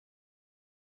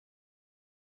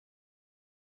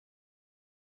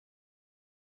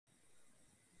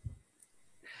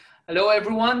Hello,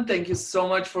 everyone. Thank you so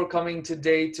much for coming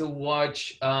today to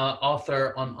watch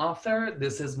Author on Author.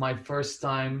 This is my first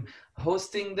time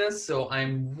hosting this, so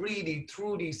I'm really,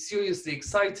 truly, seriously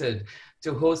excited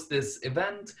to host this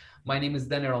event. My name is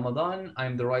Ramadan.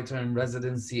 I'm the writer in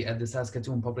residency at the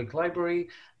Saskatoon Public Library,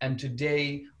 and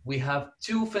today we have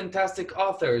two fantastic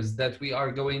authors that we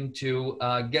are going to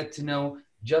get to know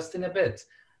just in a bit.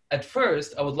 At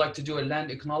first, I would like to do a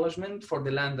land acknowledgement for the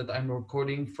land that I'm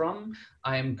recording from.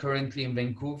 I am currently in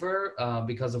Vancouver.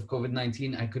 Because of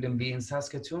COVID-19, I couldn't be in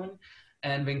Saskatoon.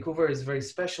 And Vancouver is very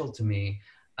special to me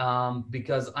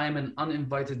because I'm an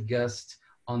uninvited guest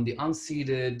on the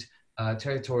unceded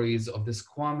territories of the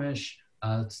Squamish,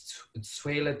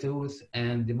 Tsleil-Waututh,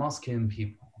 and the Musqueam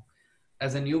people.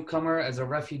 As a newcomer, as a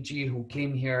refugee who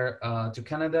came here to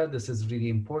Canada, this is really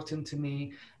important to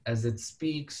me as it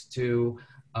speaks to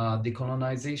the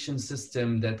colonization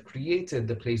system that created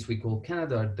the place we call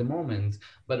Canada at the moment,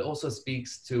 but also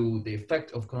speaks to the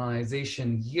effect of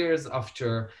colonization years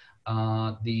after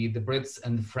the Brits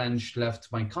and the French left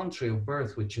my country of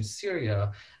birth, which is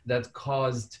Syria, that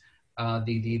caused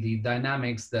the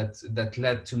dynamics that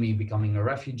led to me becoming a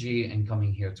refugee and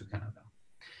coming here to Canada.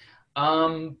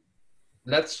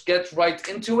 Let's get right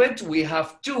into it. We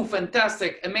have two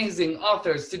fantastic, amazing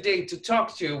authors today to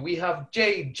talk to. We have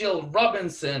Jill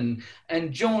Robinson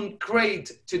and Joan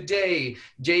Crate today.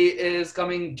 Jill is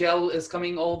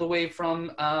coming all the way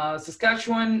from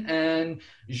Saskatchewan, and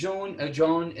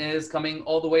Joan is coming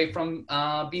all the way from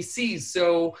BC.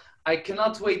 So I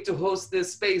cannot wait to host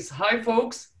this space. Hi,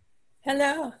 folks.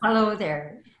 Hello. Hello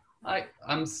there.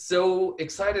 I'm so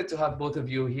excited to have both of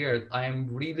you here. I'm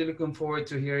really looking forward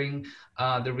to hearing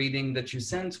the reading that you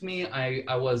sent me.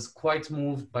 I was quite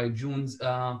moved by John's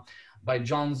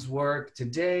work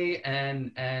today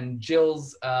and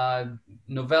Jill's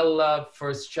novella,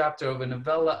 first chapter of a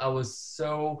novella. I was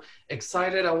so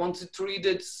excited. I wanted to read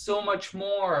it so much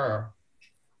more.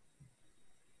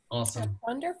 Awesome. That's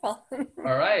wonderful.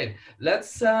 All right, let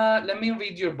me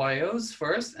read your bios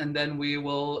first, and then we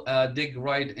will dig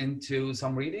right into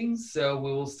some readings. So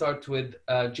we will start with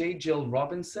Jill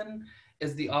Robinson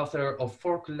is the author of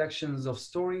 4 collections of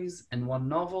stories and 1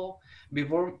 novel.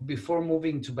 Before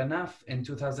moving to Banff in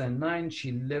 2009,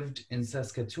 she lived in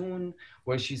Saskatoon,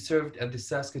 where she served at the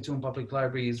Saskatoon Public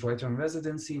Library's writer in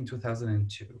residency in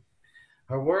 2002.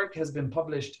 Her work has been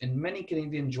published in many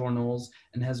Canadian journals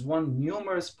and has won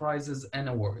numerous prizes and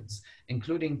awards,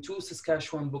 including 2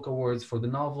 Saskatchewan Book Awards for the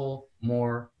novel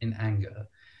More in Anger.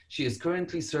 She is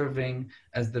currently serving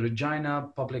as the Regina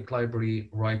Public Library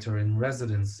writer in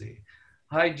residency.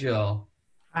 Hi, Jill.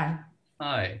 Hi.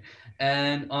 Hi.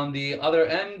 And on the other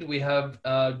end, we have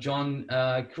Joan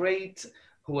Crate,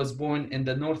 who was born in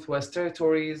the Northwest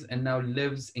Territories and now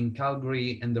lives in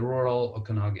Calgary in the rural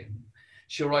Okanagan.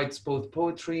 She writes both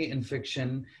poetry and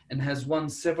fiction and has won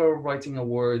several writing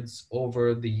awards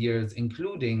over the years,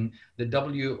 including the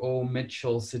W.O.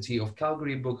 Mitchell City of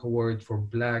Calgary Book Award for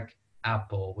Black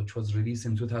Apple, which was released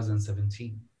in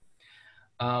 2017,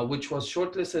 which was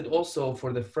shortlisted also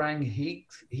for the Frank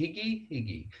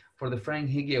Higgie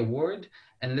Award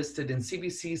and listed in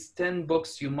CBC's 10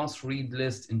 Books You Must Read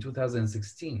list in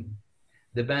 2016.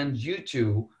 The band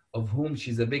U2, of whom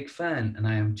she's a big fan, and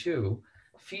I am too,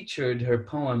 featured her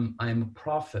poem, I Am a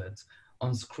Prophet,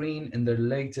 on screen in their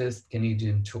latest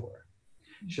Canadian tour.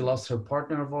 She lost her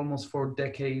partner of almost 4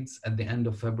 decades at the end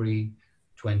of February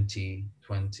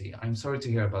 2020. I'm sorry to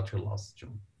hear about your loss,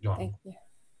 Joan. Thank you.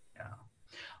 Yeah.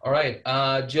 All right,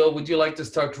 Jill, would you like to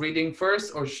start reading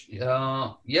first? Or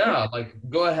yeah, like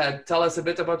go ahead, tell us a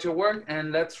bit about your work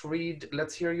and let's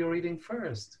hear your reading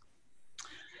first.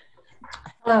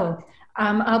 Hello.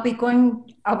 I'll be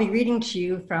reading to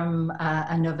you from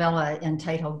a novella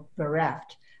entitled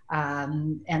Bereft.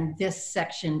 And this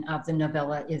section of the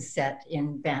novella is set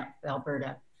in Banff,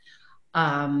 Alberta.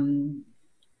 I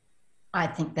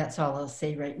think that's all I'll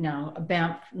say right now.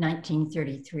 Banff,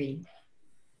 1933.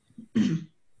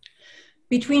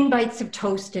 Between bites of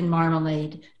toast and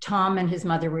marmalade, Tom and his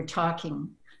mother were talking.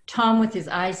 Tom with his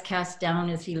eyes cast down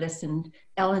as he listened.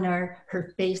 Eleanor,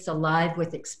 her face alive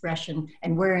with expression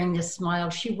and wearing the smile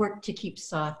she worked to keep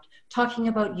soft, talking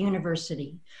about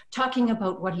university, talking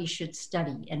about what he should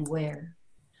study and where.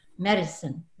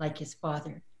 Medicine, like his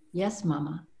father. Yes,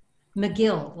 Mama.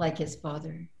 McGill, like his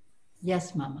father.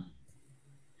 Yes, Mama.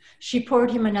 She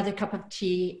poured him another cup of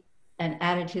tea and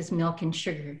added his milk and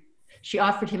sugar. She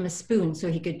offered him a spoon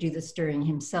so he could do the stirring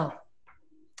himself.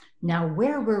 Now,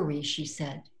 where were we, she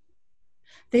said.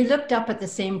 They looked up at the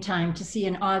same time to see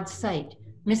an odd sight.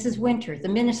 Mrs. Winter, the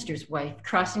minister's wife,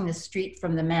 crossing the street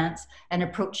from the manse and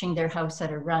approaching their house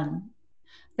at a run.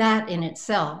 That in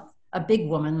itself, A big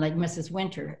woman like Mrs.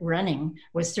 Winter running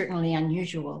was certainly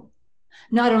unusual.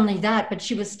 Not only that, but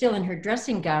she was still in her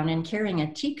dressing gown and carrying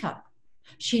a teacup.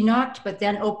 She knocked, but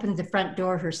then opened the front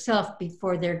door herself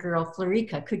before their girl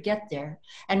Florica could get there,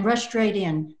 and rushed right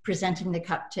in, presenting the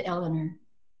cup to Eleanor.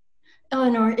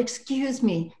 Eleanor, excuse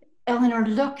me. Eleanor,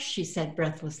 look, she said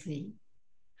breathlessly.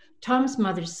 Tom's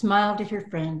mother smiled at her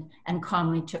friend and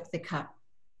calmly took the cup.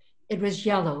 It was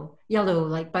yellow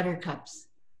like buttercups.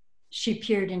 She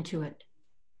peered into it.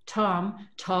 Tom,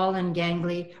 tall and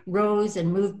gangly, rose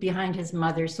and moved behind his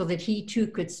mother so that he too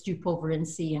could stoop over and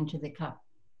see into the cup.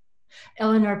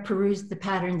 Eleanor perused the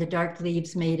pattern the dark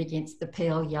leaves made against the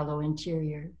pale yellow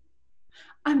interior.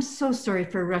 I'm so sorry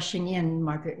for rushing in,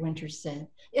 Margaret Winters said.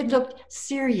 It looked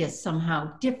serious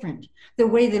somehow, different, the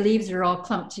way the leaves are all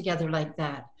clumped together like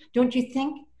that. Don't you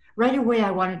think? Right away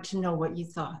I wanted to know what you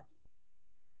thought.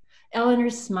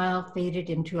 Eleanor's smile faded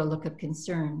into a look of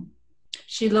concern.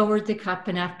 She lowered the cup,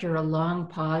 and after a long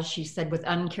pause, she said with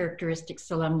uncharacteristic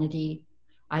solemnity,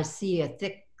 I see a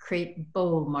thick crepe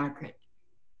bow, Margaret.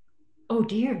 Oh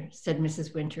dear, said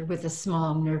Mrs. Winter with a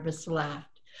small, nervous laugh.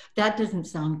 That doesn't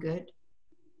sound good.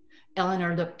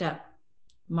 Eleanor looked up.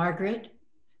 Margaret,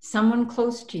 someone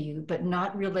close to you, but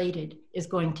not related, is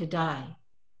going to die.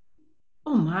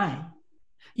 Oh my.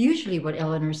 Usually what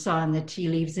Eleanor saw in the tea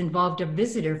leaves involved a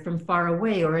visitor from far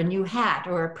away or a new hat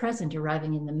or a present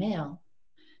arriving in the mail.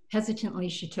 Hesitantly,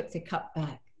 she took the cup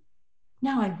back.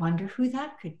 Now I wonder who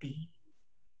that could be.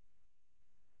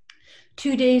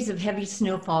 2 days of heavy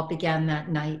snowfall began that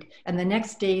night, and the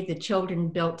next day the children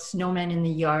built snowmen in the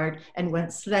yard and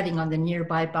went sledding on the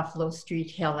nearby Buffalo Street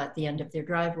hill at the end of their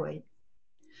driveway.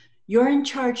 You're in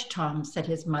charge, Tom, said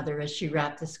his mother as she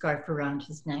wrapped the scarf around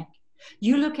his neck.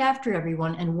 You look after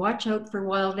everyone and watch out for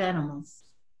wild animals.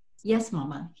 Yes,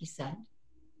 Mama, he said.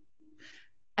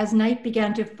 As night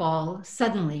began to fall,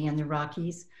 suddenly in the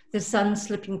Rockies, the sun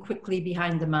slipping quickly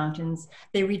behind the mountains,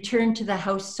 they returned to the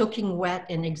house soaking wet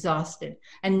and exhausted,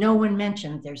 and no one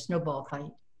mentioned their snowball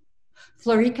fight.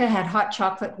 Florica had hot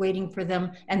chocolate waiting for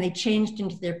them, and they changed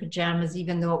into their pajamas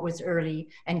even though it was early,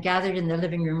 and gathered in the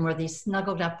living room where they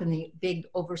snuggled up in the big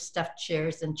overstuffed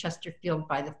chairs in Chesterfield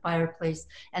by the fireplace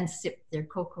and sipped their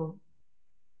cocoa.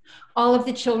 All of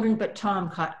the children but Tom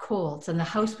caught colds, and the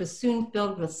house was soon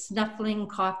filled with snuffling,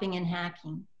 coughing, and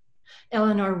hacking.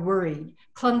 Eleanor worried,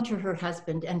 clung to her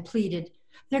husband, and pleaded,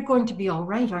 They're going to be all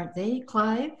right, aren't they,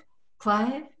 Clive?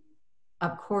 Clive?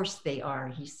 Of course they are,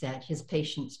 he said, his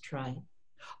patience tried.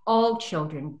 All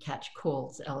children catch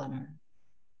colds, Eleanor.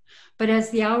 But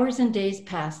as the hours and days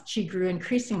passed, she grew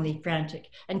increasingly frantic,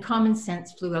 and common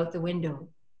sense flew out the window.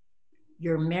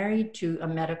 You're married to a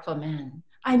medical man.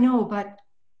 I know, but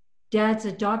Dad's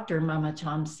a doctor, Mama,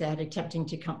 Tom said, attempting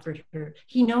to comfort her.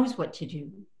 He knows what to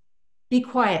do. Be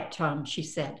quiet, Tom, she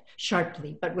said,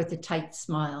 sharply, but with a tight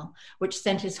smile, which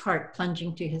sent his heart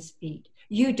plunging to his feet.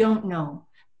 You don't know.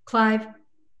 Clive,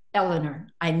 Eleanor,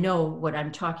 I know what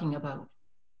I'm talking about.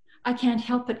 I can't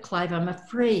help it, Clive, I'm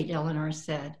afraid, Eleanor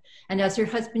said, and as her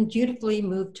husband dutifully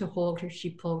moved to hold her, she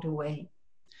pulled away.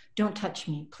 Don't touch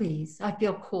me, please. I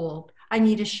feel cold. I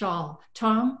need a shawl.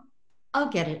 Tom, I'll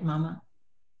get it, Mama.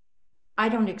 I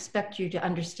don't expect you to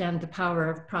understand the power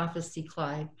of prophecy,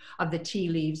 Clive, of the tea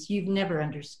leaves. You've never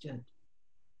understood.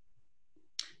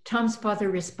 Tom's father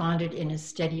responded in a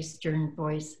steady, stern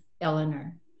voice,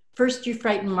 Eleanor. First you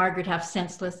frightened Margaret half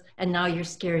senseless, and now you're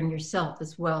scaring yourself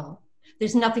as well.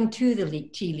 There's nothing to the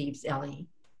tea leaves, Ellie.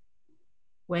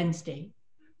 Wednesday.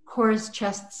 Cora's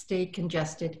chest stayed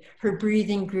congested. Her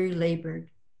breathing grew labored.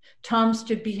 Tom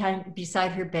stood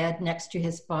beside her bed next to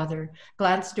his father,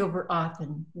 glanced over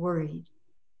often, worried.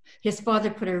 His father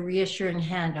put a reassuring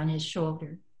hand on his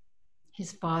shoulder.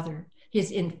 His father,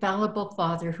 his infallible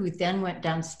father, who then went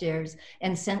downstairs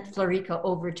and sent Florica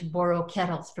over to borrow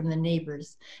kettles from the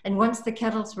neighbors. And once the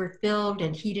kettles were filled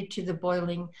and heated to the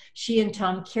boiling, she and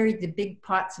Tom carried the big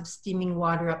pots of steaming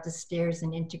water up the stairs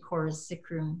and into Cora's sick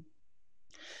room.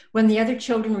 When the other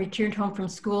children returned home from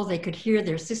school, they could hear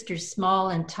their sister's small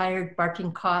and tired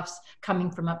barking coughs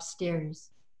coming from upstairs.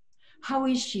 How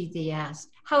is she, they asked.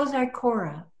 How's our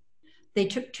Cora? They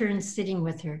took turns sitting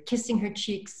with her, kissing her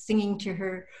cheeks, singing to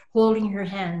her, holding her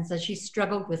hands as she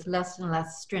struggled with less and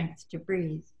less strength to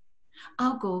breathe.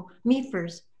 I'll go, me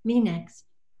first, me next.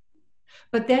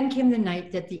 But then came the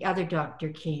night that the other doctor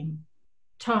came.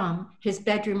 Tom, his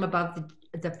bedroom above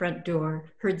the front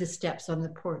door, heard the steps on the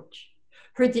porch.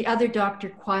 Heard the other doctor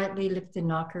quietly lift the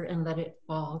knocker and let it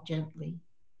fall gently.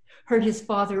 Heard his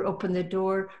father open the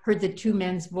door, heard the two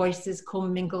men's voices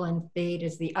commingle and fade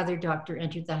as the other doctor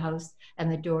entered the house and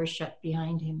the door shut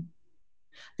behind him.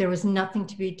 There was nothing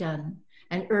to be done,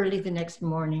 And early the next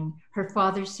morning, her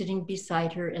father sitting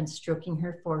beside her and stroking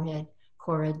her forehead,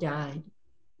 Cora died.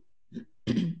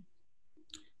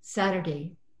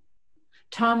 Saturday.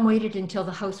 Tom waited until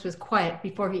the house was quiet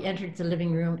before he entered the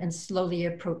living room and slowly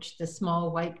approached the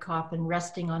small white coffin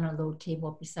resting on a low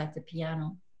table beside the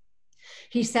piano.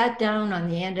 He sat down on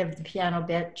the end of the piano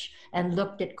bench and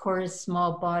looked at Cora's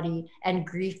small body, and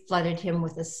grief flooded him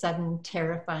with a sudden,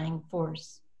 terrifying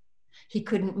force. He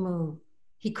couldn't move.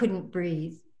 He couldn't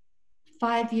breathe.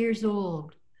 5 years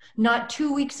old. Not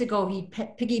 2 weeks ago, he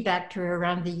piggybacked her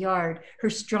around the yard, her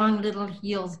strong little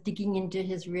heels digging into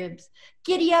his ribs.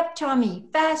 Giddy up, Tommy,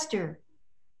 faster.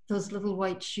 Those little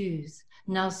white shoes,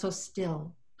 now so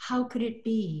still. How could it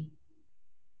be?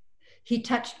 He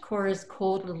touched Cora's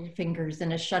cold little fingers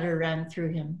and a shudder ran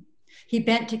through him. He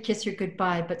bent to kiss her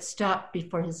goodbye, but stopped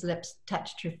before his lips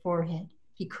touched her forehead.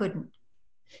 He couldn't.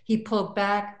 He pulled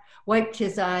back, wiped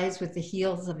his eyes with the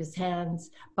heels of his hands,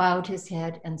 bowed his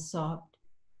head and sobbed.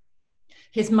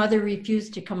 His mother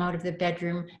refused to come out of the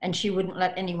bedroom, and she wouldn't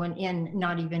let anyone in,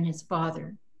 not even his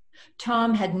father.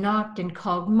 Tom had knocked and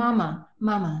called, "Mama,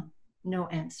 Mama." No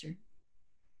answer.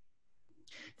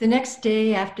 The next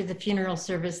day after the funeral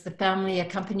service, the family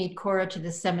accompanied Cora to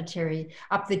the cemetery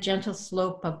up the gentle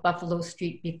slope of Buffalo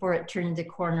Street before it turned the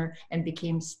corner and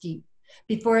became steep,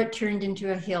 before it turned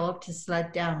into a hill to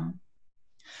sled down.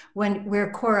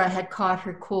 Where Cora had caught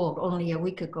her cold only a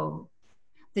week ago.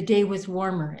 The day was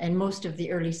warmer and most of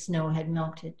the early snow had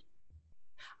melted.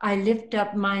 "I lift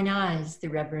up mine eyes," the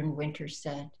Reverend Winter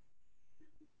said.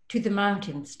 "To the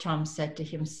mountains," Tom said to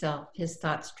himself, his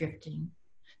thoughts drifting.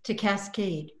 To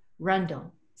Cascade,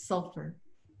 Rundle, Sulphur.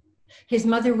 His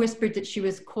mother whispered that she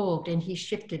was cold, and he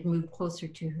shifted, moved closer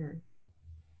to her.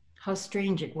 How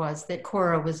strange it was that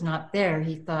Cora was not there,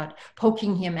 he thought,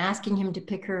 poking him, asking him to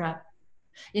pick her up.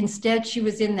 Instead, she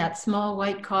was in that small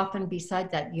white coffin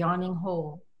beside that yawning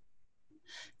hole.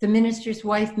 The minister's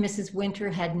wife, Mrs.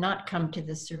 Winter, had not come to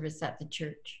the service at the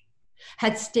church.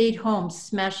 Had stayed home,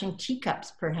 smashing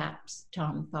teacups, perhaps,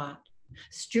 Tom thought,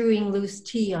 strewing loose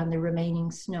tea on the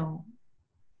remaining snow.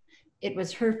 It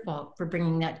was her fault for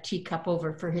bringing that teacup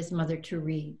over for his mother to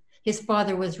read. His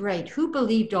father was right. Who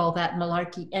believed all that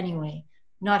malarkey anyway?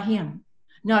 Not him.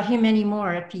 Not him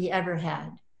anymore if he ever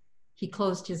had. He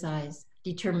closed his eyes,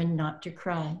 determined not to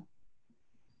cry.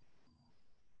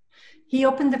 He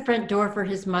opened the front door for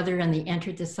his mother and they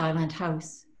entered the silent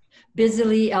house.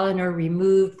 Busily, Eleanor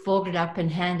removed, folded up,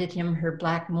 and handed him her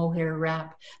black mohair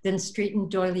wrap, then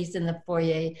straightened doilies in the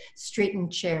foyer,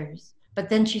 straightened chairs. But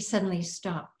then she suddenly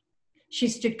stopped. She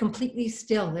stood completely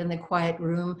still in the quiet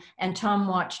room, and Tom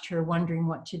watched her, wondering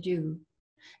what to do.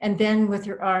 And then, with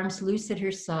her arms loose at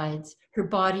her sides, her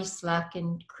body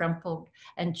slackened, crumpled,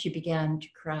 and she began to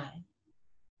cry.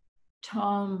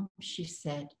 "Tom," she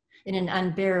said, in an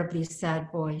unbearably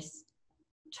sad voice.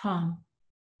 "Tom."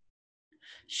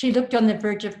 She looked on the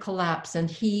verge of collapse, and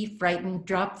he, frightened,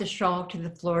 dropped the shawl to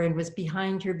the floor and was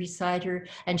behind her, beside her,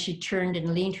 and she turned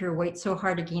and leaned her weight so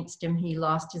hard against him he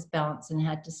lost his balance and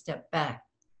had to step back.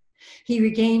 He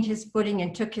regained his footing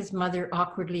and took his mother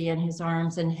awkwardly in his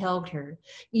arms and held her,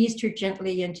 eased her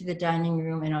gently into the dining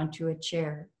room and onto a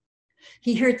chair.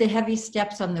 He heard the heavy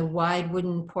steps on the wide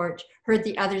wooden porch, heard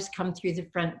the others come through the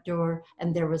front door,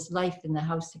 and there was life in the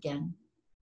house again.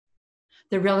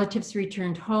 The relatives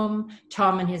returned home.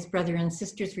 Tom and his brother and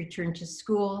sisters returned to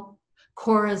school.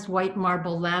 Cora's white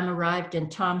marble lamb arrived, and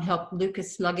Tom helped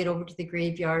Lucas slug it over to the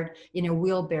graveyard in a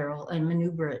wheelbarrow and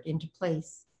maneuver it into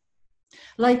place.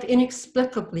 Life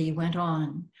inexplicably went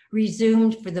on,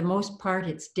 resumed for the most part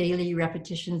its daily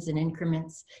repetitions and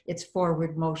increments, its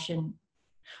forward motion.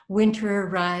 Winter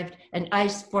arrived, and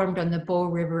ice formed on the Bow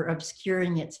River,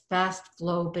 obscuring its fast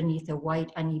flow beneath a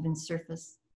white, uneven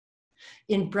surface.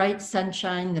 In bright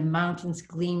sunshine, the mountains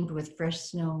gleamed with fresh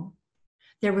snow.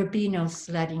 There would be no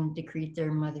sledding, decreed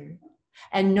their mother,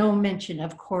 and no mention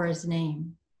of Cora's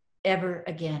name ever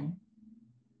again.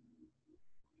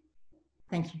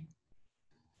 Thank you.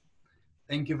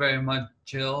 Thank you very much,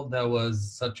 Jill. That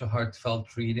was such a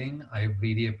heartfelt reading. I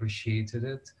really appreciated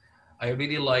it. I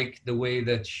really like the way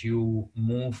that you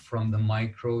move from the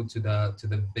micro to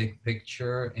the big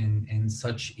picture in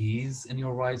such ease in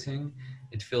your writing.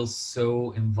 It feels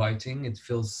so inviting. It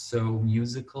feels so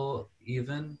musical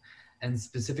even. And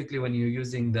specifically when you're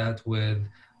using that with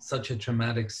such a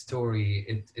traumatic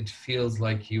story, it feels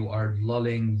like you are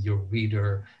lulling your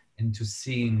reader into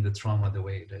seeing the trauma the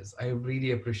way it is. I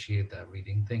really appreciate that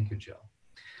reading. Thank you, Jill.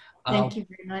 Thank you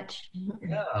very much.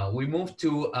 Yeah, we move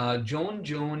to Joan.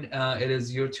 Joan, it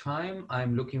is your time.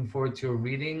 I'm looking forward to your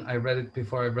reading. I read it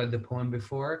before. I read the poem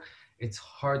before. It's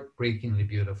heartbreakingly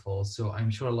beautiful. So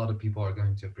I'm sure a lot of people are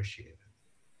going to appreciate it.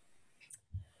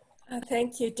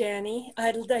 Thank you, Danny.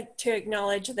 I'd like to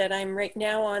acknowledge that I'm right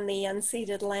now on the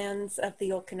unceded lands of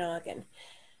the Okanagan.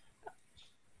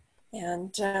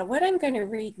 And what I'm going to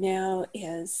read now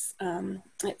is,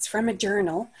 it's from a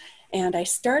journal. And I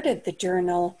started the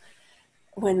journal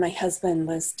when my husband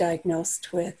was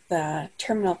diagnosed with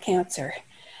terminal cancer.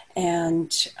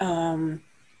 And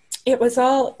it was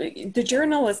all, the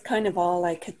journal was kind of all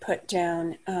I could put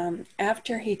down.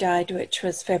 After he died, which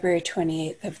was February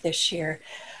 28th of this year,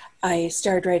 I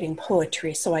started writing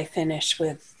poetry, so I finished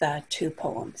with 2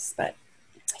 poems, but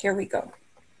here we go.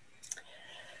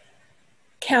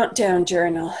 Countdown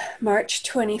Journal, March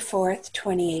 24th,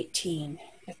 2018.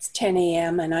 It's 10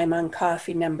 a.m. and I'm on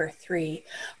coffee number 3,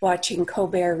 watching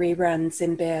Colbert reruns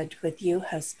in bed with you,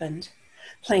 husband,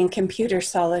 playing computer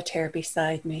solitaire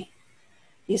beside me.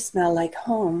 You smell like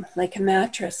home, like a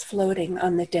mattress floating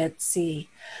on the Dead Sea,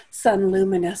 sun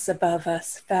luminous above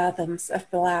us, fathoms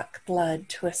of black blood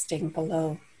twisting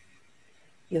below.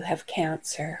 You have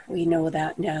cancer, we know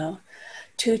that now.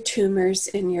 2 tumors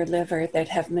in your liver that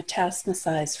have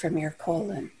metastasized from your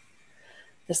colon.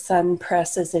 The sun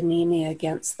presses anemia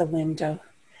against the window.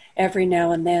 Every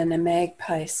now and then a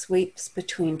magpie sweeps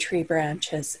between tree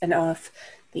branches and off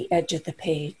the edge of the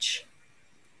page.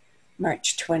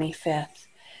 March 25th.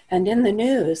 And in the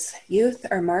news, youth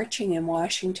are marching in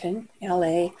Washington,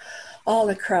 LA, all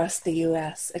across the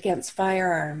US against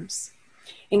firearms.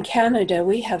 In Canada,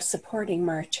 we have supporting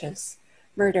marches.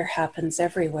 Murder happens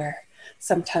everywhere,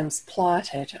 sometimes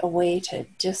plotted,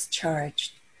 awaited,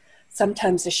 discharged.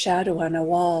 Sometimes a shadow on a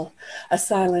wall, a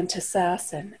silent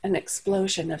assassin, an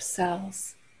explosion of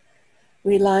cells.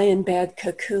 We lie in bed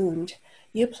cocooned.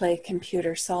 You play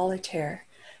computer solitaire.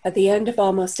 At the end of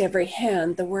almost every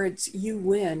hand, the words "you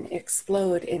win"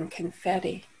 explode in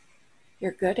confetti.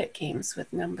 You're good at games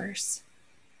with numbers.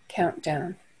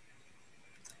 Countdown.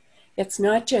 It's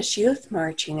not just youth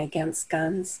marching against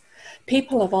guns.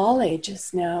 People of all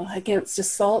ages now against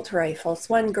assault rifles.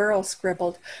 One girl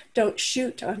scribbled, "Don't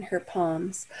shoot," on her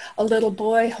palms. A little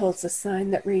boy holds a sign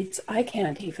that reads, "I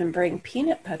can't even bring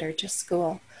peanut butter to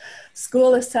school."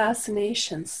 School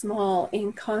assassinations, small,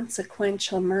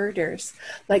 inconsequential murders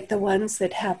like the ones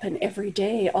that happen every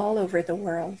day all over the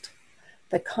world.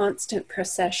 The constant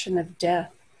procession of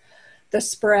death, the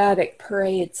sporadic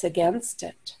parades against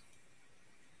it.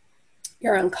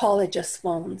 Your oncologist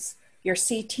phones. Your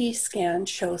CT scan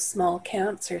shows small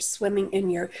cancers swimming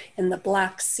in the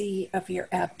black sea of your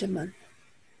abdomen.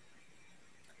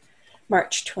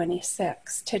 March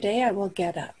 26. Today I will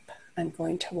get up. I'm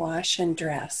going to wash and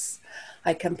dress.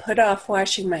 I can put off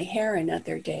washing my hair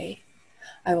another day.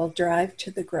 I will drive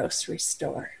to the grocery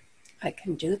store. I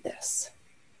can do this.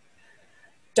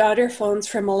 Daughter phones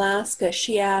from Alaska.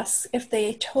 She asks if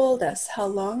they told us how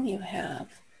long you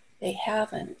have. They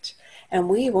haven't, and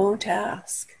we won't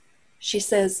ask. She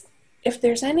says, if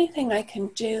there's anything I can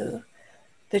do,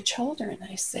 the children,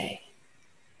 I say.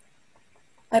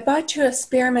 I bought you a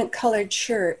spearmint-colored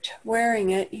shirt. Wearing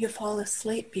it, you fall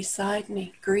asleep beside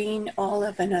me, green,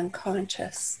 olive, and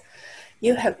unconscious.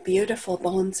 You have beautiful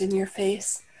bones in your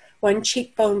face. One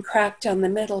cheekbone cracked down the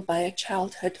middle by a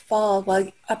childhood fall while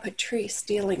up a tree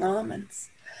stealing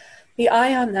almonds. The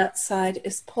eye on that side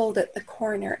is pulled at the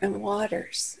corner and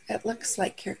waters. It looks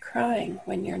like you're crying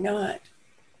when you're not.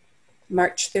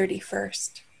 March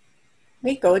 31st.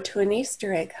 We go to an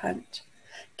Easter egg hunt.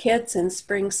 Kids in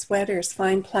spring sweaters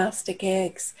find plastic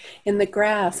eggs in the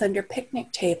grass under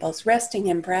picnic tables, resting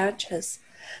in branches.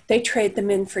 They trade them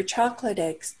in for chocolate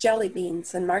eggs, jelly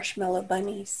beans, and marshmallow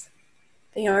bunnies.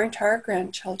 They aren't our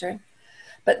grandchildren,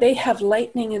 but they have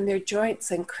lightning in their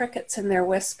joints and crickets in their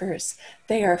whispers.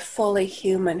 They are fully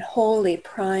human, wholly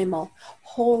primal,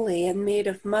 holy and made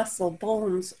of muscle,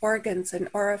 bones, organs, and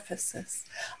orifices.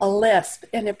 A lisp,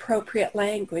 inappropriate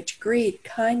language, greed,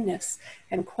 kindness,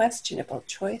 and questionable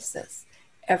choices.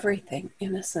 Everything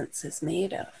innocence is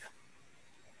made of.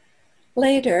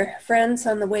 Later, friends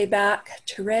on the way back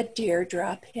to Red Deer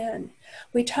drop in.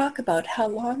 We talk about how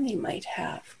long they might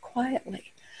have,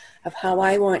 quietly, of how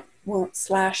I won't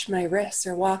slash my wrists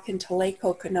or walk into Lake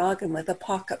Okanagan with a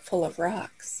pocket full of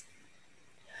rocks.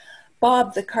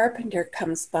 Bob, the carpenter,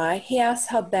 comes by. He asks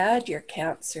how bad your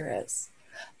cancer is.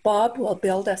 Bob will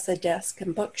build us a desk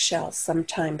and bookshelves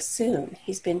sometime soon.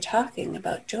 He's been talking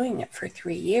about doing it for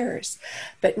 3 years.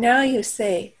 But now you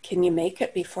say, can you make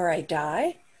it before I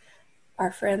die?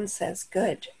 Our friend says,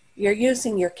 good. You're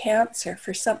using your cancer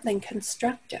for something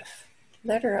constructive,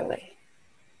 literally.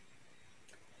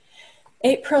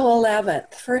 April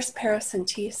 11th, first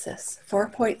paracentesis,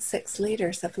 4.6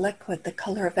 liters of liquid the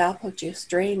color of apple juice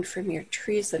drained from your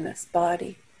treasonous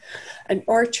body. An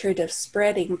orchard of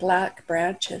spreading black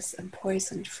branches and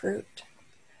poisoned fruit.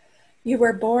 You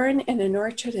were born in an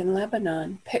orchard in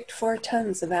Lebanon, picked 4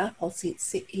 tons of apples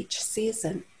each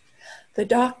season. The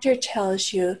doctor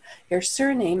tells you your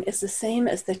surname is the same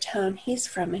as the town he's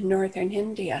from in northern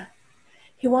India.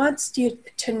 He wants you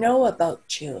to know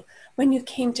about you, when you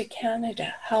came to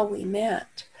Canada, how we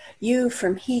met. You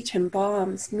from heat and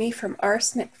bombs, me from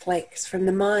arsenic flakes from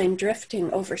the mine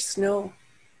drifting over snow.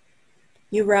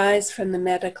 You rise from the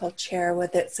medical chair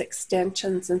with its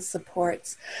extensions and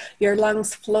supports, your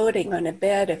lungs floating on a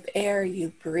bed of air.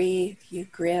 You breathe, you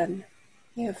grin.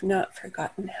 You have not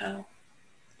forgotten how.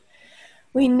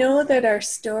 We know that our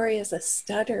story is a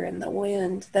stutter in the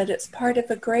wind, that it's part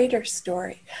of a greater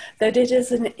story, that it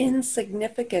is an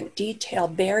insignificant detail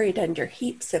buried under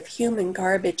heaps of human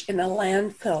garbage in a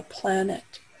landfill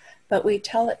planet. But we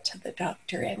tell it to the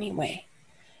doctor anyway,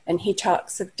 and he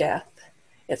talks of death,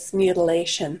 its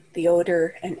mutilation, the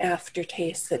odor and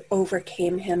aftertaste that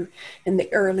overcame him in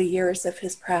the early years of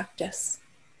his practice.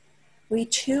 We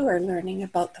too are learning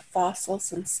about the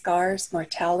fossils and scars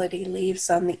mortality leaves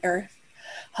on the earth,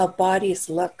 how bodies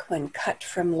look when cut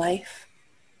from life.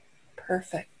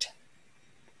 Perfect.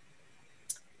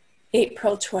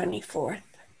 April 24th.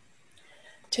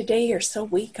 Today you're so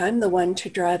weak, I'm the one to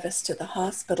drive us to the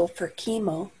hospital for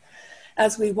chemo.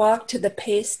 As we walk to the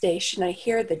pay station, I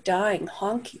hear the dying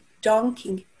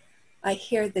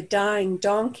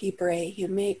donkey bray you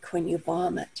make when you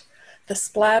vomit, the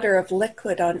splatter of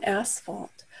liquid on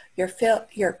asphalt, your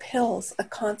pills a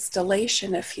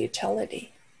constellation of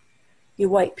futility. You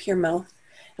wipe your mouth,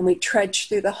 and we trudge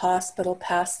through the hospital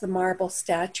past the marble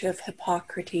statue of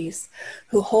Hippocrates,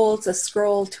 who holds a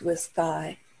scroll to his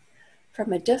thigh.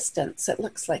 From a distance, it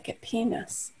looks like a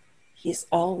penis. He's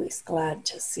always glad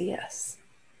to see us.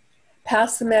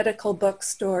 Past the medical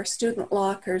bookstore, student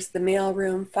lockers, the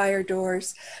mailroom, fire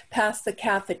doors, past the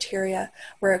cafeteria,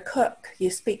 where a cook you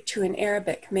speak to in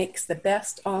Arabic makes the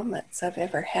best omelets I've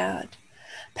ever had.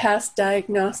 Past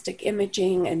diagnostic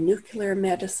imaging and nuclear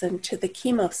medicine to the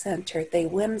chemo center they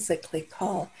whimsically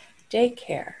call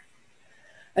daycare.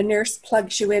 A nurse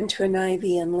plugs you into an IV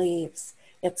and leaves.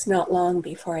 It's not long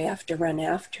before I have to run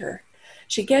after her.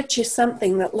 She gets you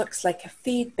something that looks like a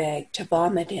feed bag to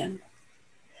vomit in.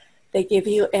 They give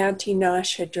you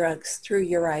anti-nausea drugs through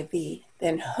your IV,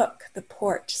 then hook the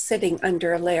port sitting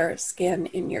under a layer of skin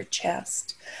in your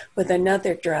chest with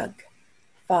another drug,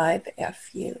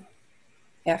 5-FU.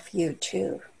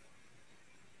 FU2.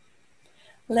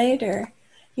 Later,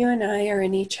 you and I are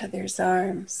in each other's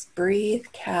arms. Breathe,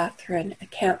 Catherine, a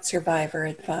camp survivor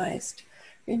advised.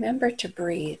 Remember to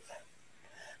breathe.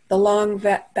 The long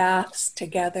baths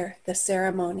together, the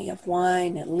ceremony of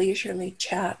wine and leisurely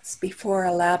chats before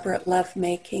elaborate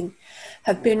lovemaking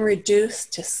have been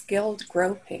reduced to skilled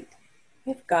groping.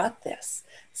 We've got this.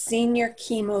 Senior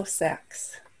chemo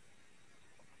sex.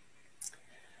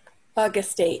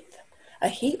 August 8th. A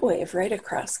heat wave right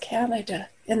across Canada.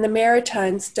 In the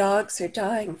Maritimes, dogs are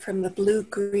dying from the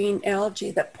blue-green algae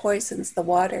that poisons the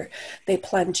water they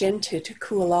plunge into to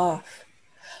cool off.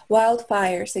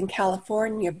 Wildfires in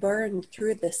California burned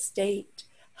through the state.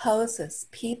 Houses,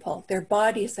 people, their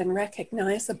bodies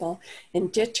unrecognizable in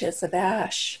ditches of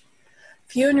ash.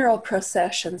 Funeral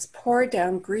processions pour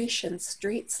down Grecian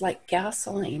streets like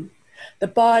gasoline. The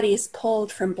bodies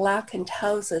pulled from blackened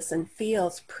houses and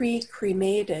fields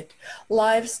pre-cremated,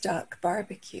 livestock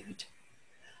barbecued.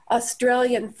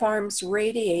 Australian farms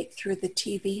radiate through the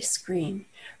TV screen,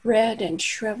 red and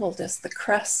shriveled as the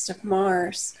crust of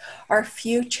Mars, our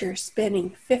future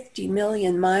spinning 50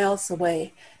 million miles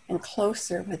away and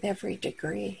closer with every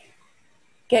degree.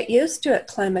 Get used to it,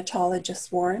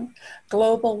 climatologists warn.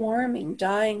 Global warming,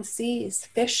 dying seas,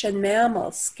 fish and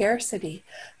mammals, scarcity,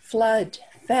 flood,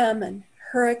 famine,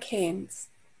 hurricanes,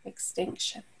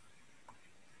 extinction.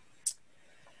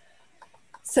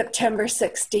 September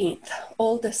 16th,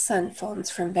 oldest son phones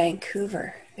from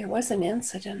Vancouver. There was an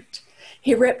incident.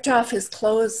 He ripped off his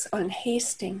clothes on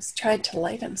Hastings, tried to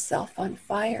light himself on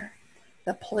fire.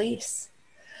 The police.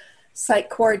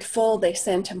 Psych ward full, they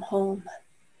sent him home.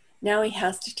 Now he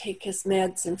has to take his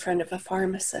meds in front of a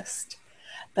pharmacist.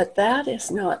 But that is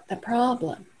not the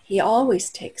problem. He always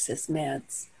takes his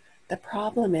meds. The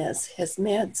problem is his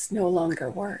meds no longer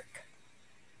work.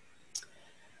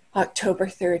 October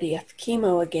 30th,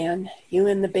 chemo again. You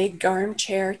in the big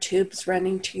armchair, tubes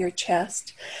running to your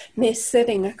chest. Me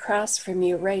sitting across from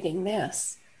you writing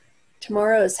this.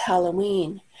 Tomorrow is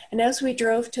Halloween, and as we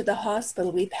drove to the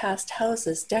hospital, we passed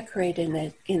houses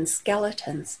decorated in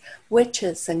skeletons,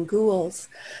 witches and ghouls,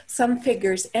 some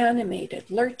figures animated,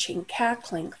 lurching,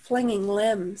 cackling, flinging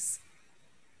limbs.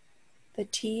 The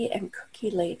tea and cookie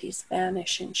ladies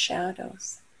vanish in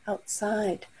shadows.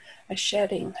 Outside, a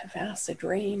shedding of acid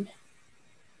rain.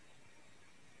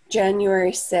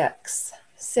 January 6th.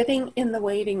 Sitting in the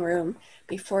waiting room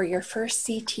before your first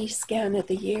CT scan of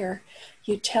the year,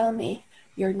 you tell me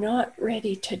you're not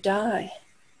ready to die,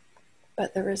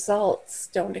 but the results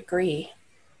don't agree.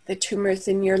 The tumors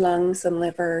in your lungs and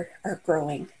liver are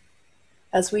growing.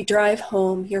 As we drive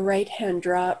home, your right hand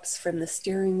drops from the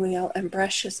steering wheel and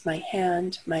brushes my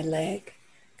hand, my leg,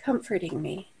 comforting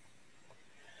me.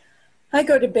 I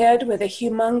go to bed with a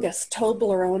humongous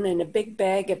Toblerone and a big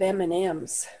bag of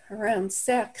M&Ms. Around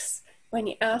 6, when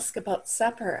you ask about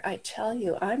supper, I tell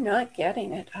you I'm not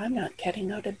getting it. I'm not getting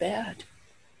out of bed.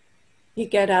 You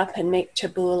get up and make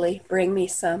tabbouleh, bring me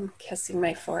some, kissing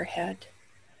my forehead.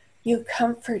 You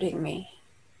comforting me.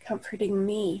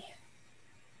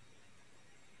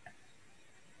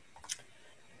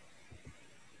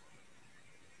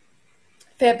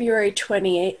 February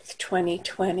 28th,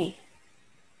 2020.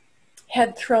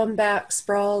 Head thrown back,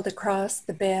 sprawled across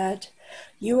the bed.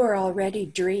 You are already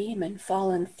dream and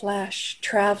fallen flesh,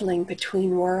 traveling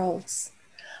between worlds.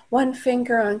 One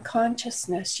finger on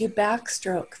consciousness, you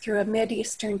backstroke through a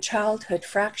Mideastern childhood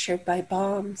fractured by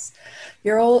bombs.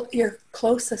 Your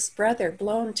closest brother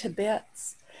blown to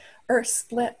bits. Earth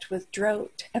split with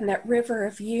drought and that river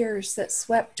of years that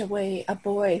swept away a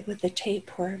boy with a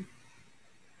tapeworm.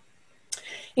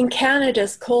 In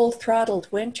Canada's cold-throttled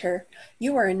winter,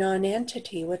 you are a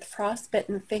non-entity with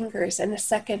frostbitten fingers and a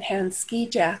second-hand ski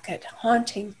jacket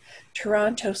haunting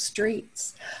Toronto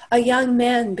streets. A young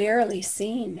man barely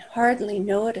seen, hardly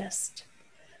noticed.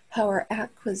 How our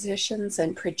acquisitions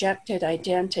and projected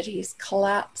identities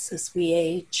collapse as we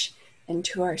age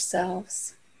into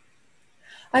ourselves.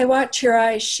 I watch your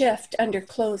eyes shift under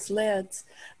closed lids,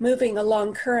 moving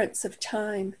along currents of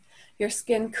time. Your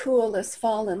skin cool as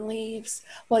fallen leaves,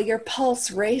 while your pulse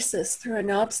races through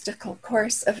an obstacle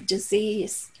course of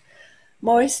disease.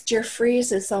 Moisture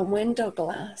freezes on window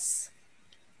glass.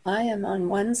 I am on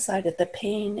one side of the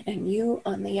pain and you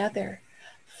on the other,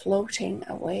 floating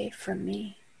away from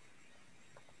me.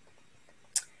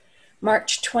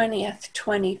 March 20th,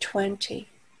 2020.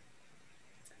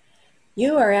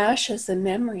 You are ashes and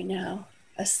memory now,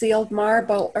 a sealed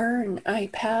marble urn I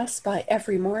pass by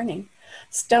every morning,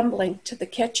 stumbling to the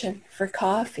kitchen for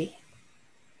coffee.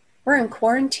 We're in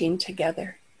quarantine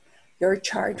together, your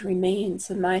charred remains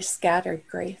and my scattered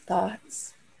gray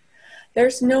thoughts.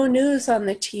 There's no news on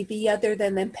the TV other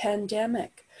than the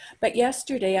pandemic, but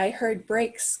yesterday I heard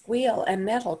brakes squeal and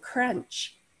metal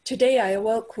crunch. Today I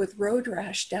awoke with road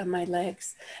rash down my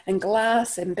legs and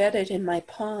glass embedded in my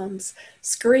palms,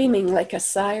 screaming like a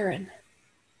siren.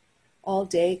 All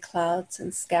day clouds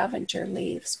and scavenger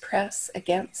leaves press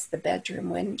against the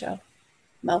bedroom window,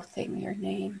 mouthing your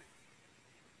name.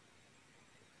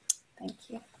 Thank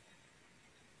you.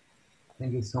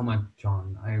 Thank you so much,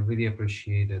 Joan. I really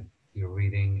appreciated your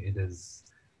reading. It is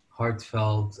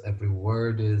heartfelt. Every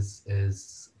word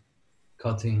is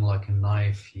cutting like a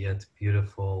knife, yet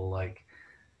beautiful. Like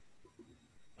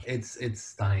it's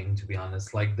stunning, to be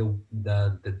honest. Like the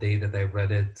day that I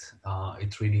read it,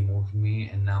 it really moved me.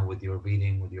 And now with your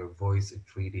reading, with your voice, it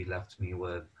really left me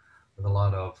with a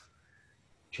lot of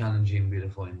challenging,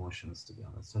 beautiful emotions, to be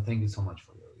honest. So thank you so much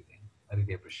for your reading. I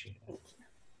really appreciate it.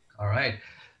 All right.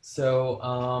 So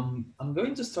I'm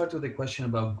going to start with a question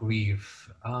about grief.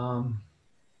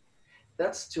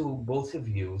 That's to both of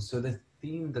you. So the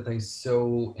theme that I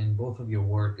saw in both of your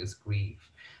work is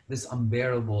grief. This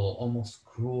unbearable, almost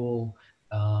cruel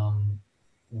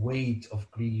weight of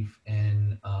grief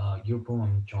in your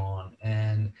poem, John,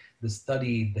 and the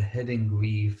study, the hidden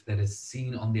grief that is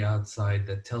seen on the outside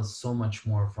that tells so much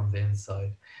more from the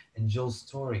inside, and Jill's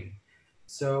story.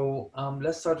 So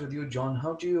let's start with you, John.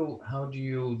 How do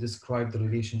you describe the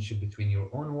relationship between your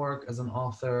own work as an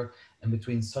author and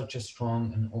between such a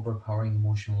strong and overpowering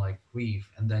emotion like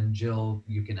grief? And then Jill,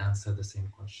 you can answer the same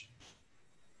question.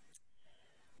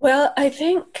 Well, I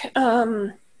think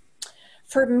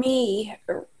for me,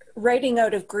 writing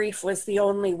out of grief was the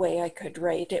only way I could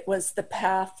write. It was the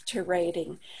path to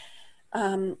writing.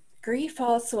 Grief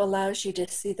also allows you to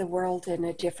see the world in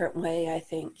a different way, I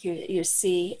think. You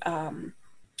see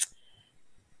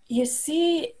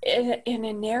in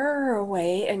a narrower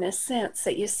way, in a sense,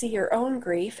 that you see your own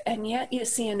grief, and yet you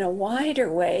see in a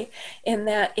wider way in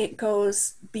that it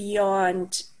goes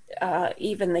beyond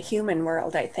even the human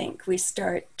world, I think.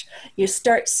 You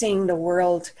start seeing the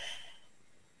world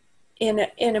in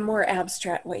a more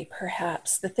abstract way,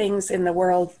 perhaps. The things in the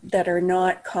world that are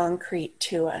not concrete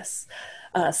to us,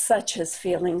 such as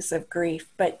feelings of grief.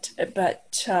 But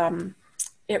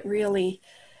it really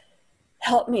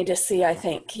helped me to see, I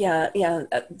think,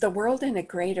 the world in a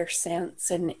greater sense,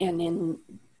 and in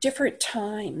different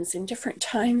times, in different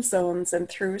time zones, and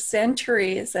through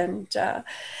centuries. And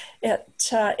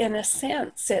in a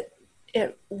sense,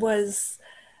 it was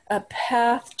a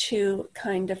path to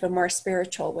kind of a more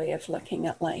spiritual way of looking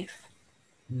at life.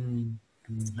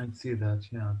 I see that,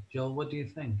 yeah. Jill, what do you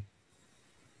think?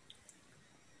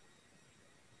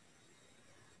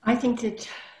 I think that,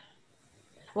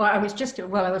 well, I was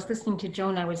listening to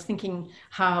Joan, I was thinking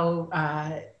how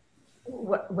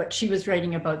what she was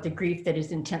writing about the grief that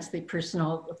is intensely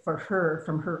personal for her,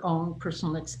 from her own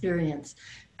personal experience,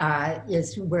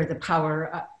 is where the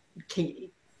power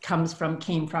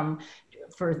came from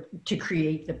to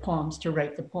create the poems, to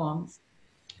write the poems.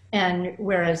 And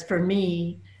whereas for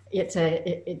me, it's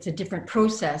a different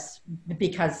process,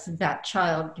 because that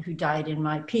child who died in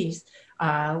my piece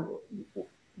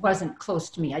wasn't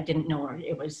close to me. I didn't know her.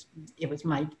 It was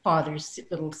my father's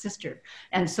little sister.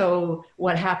 And so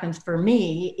what happens for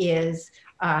me is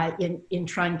in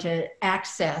trying to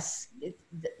access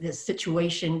this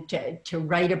situation, to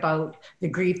write about the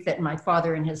grief that my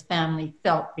father and his family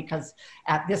felt, because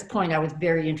at this point I was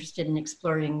very interested in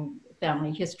exploring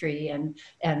family history,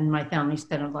 and my family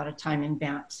spent a lot of time in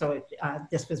Banff. So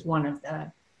this was one of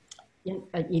the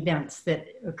events that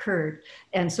occurred.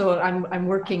 And so I'm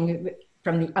working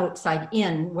from the outside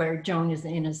in, where Joan is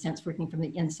in a sense working from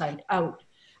the inside out,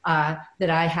 that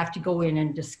I have to go in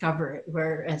and discover it.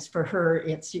 Whereas for her,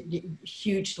 it's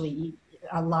hugely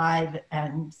alive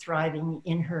and thriving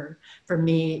in her. For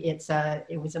me,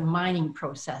 it was a mining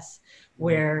process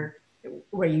where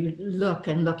you look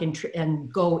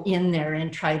and go in there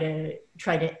and try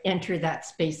to enter that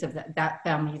space of that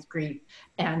family's grief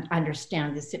and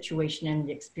understand the situation and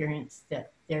the experience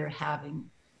that they're having.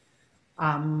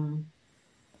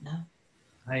 No.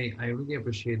 I really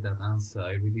appreciate that answer.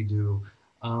 I really do.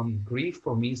 Grief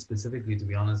for me specifically, to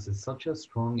be honest, is such a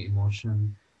strong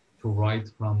emotion to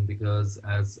write from, because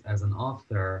as an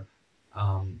author,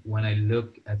 when I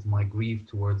look at my grief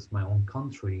towards my own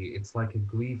country, it's like a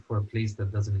grief for a place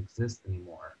that doesn't exist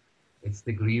anymore. It's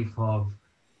the grief of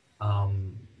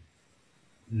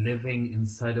living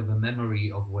inside of a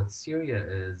memory of what Syria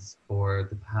is for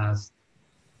the past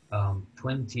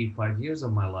 25 years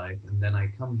of my life, and then I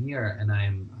come here and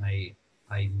I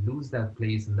lose that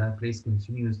place, and that place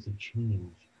continues to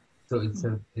change. So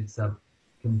it's a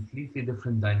completely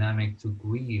different dynamic to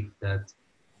grief that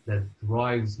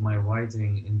drives my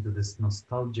writing into this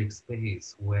nostalgic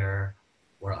space where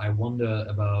I wonder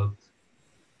about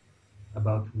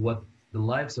what the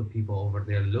lives of people over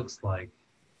there looks like,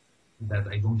 that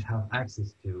I don't have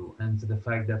access to, and to the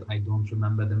fact that I don't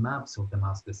remember the maps of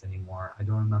Damascus anymore. I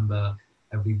don't remember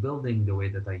every building the way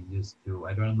that I used to.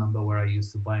 I don't remember where I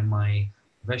used to buy my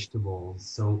vegetables.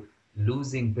 So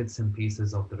losing bits and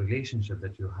pieces of the relationship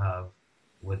that you have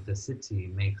with the city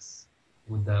makes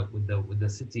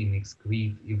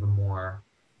grief even more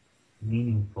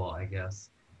meaningful, I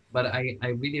guess. But I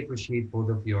really appreciate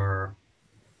both of your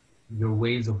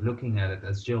ways of looking at it.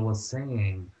 As Jill was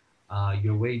saying,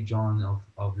 your way, John,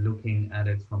 of looking at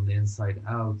it from the inside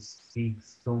out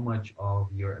speaks so much of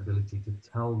your ability to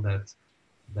tell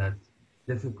that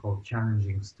difficult,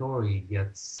 challenging story,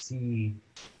 yet see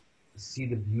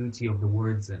the beauty of the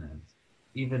words in it,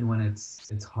 even when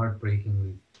it's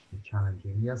heartbreakingly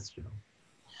challenging. Yes, Jill.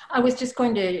 I was just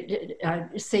going to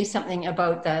say something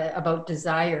about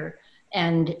desire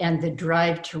and the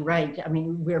drive to write. I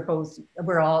mean,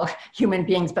 we're all human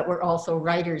beings, but we're also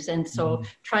writers. And so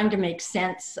trying to make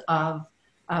sense of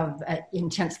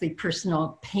intensely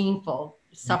personal, painful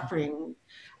suffering,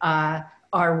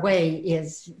 our way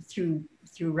is through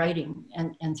writing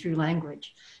and through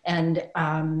language. And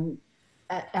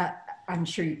I'm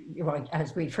sure,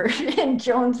 as we've heard in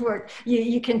Joan's work,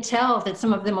 you can tell that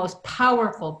some of the most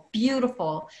powerful,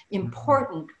 beautiful,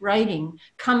 important writing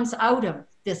comes out of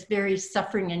this very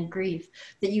suffering and grief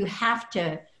that you have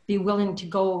to be willing to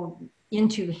go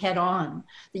into head on,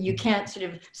 that you can't sort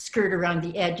of skirt around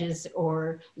the edges,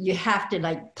 or you have to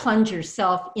like plunge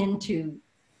yourself into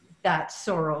that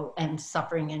sorrow and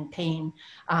suffering and pain.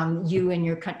 You in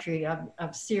your country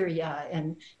of Syria,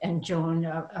 and Joan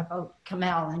about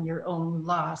Kamal and your own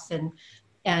loss, and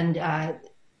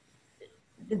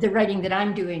the writing that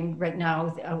I'm doing right now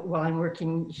while I'm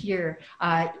working here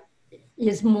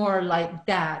is more like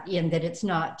that, in that it's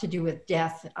not to do with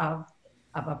death of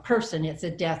a person, it's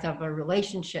a death of a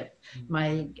relationship.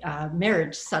 My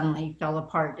marriage suddenly fell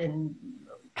apart, and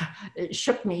it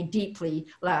shook me deeply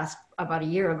about a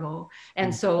year ago.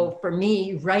 And so for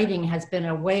me, writing has been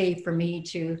a way for me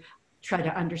to try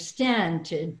to understand,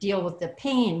 to deal with the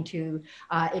pain, to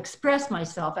express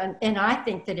myself. And I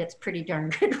think that it's pretty darn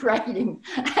good writing.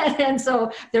 And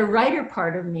so the writer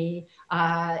part of me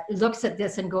looks at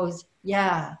this and goes,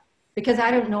 yeah, because I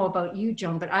don't know about you,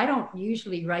 Joan, but I don't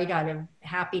usually write out of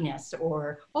happiness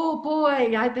or, oh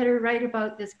boy, I better write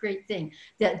about this great thing.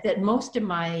 That most of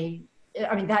my,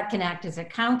 I mean, that can act as a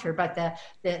counter, but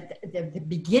the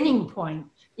beginning point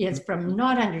is from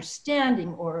not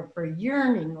understanding, or for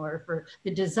yearning, or for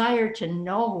the desire to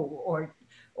know,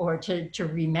 or to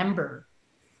remember,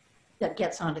 that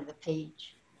gets onto the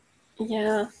page.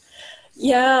 Yeah.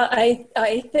 Yeah,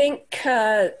 I think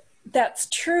that's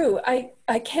true.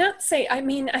 I can't say, I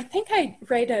mean, I think I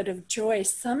write out of joy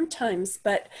sometimes,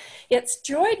 but it's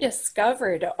joy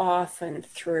discovered often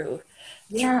through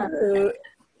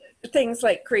things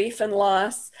like grief and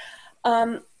loss.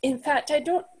 In fact, I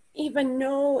don't even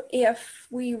know if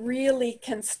we really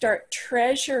can start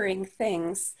treasuring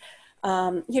things.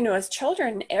 You know, as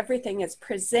children, everything is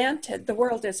presented, the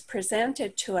world is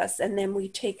presented to us, and then we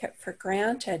take it for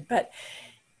granted. But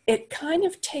it kind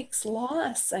of takes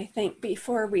loss, I think,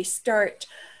 before we start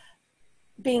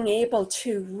being able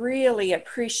to really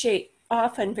appreciate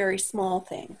often very small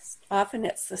things. Often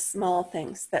it's the small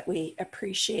things that we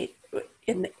appreciate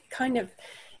in the, kind of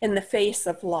in the face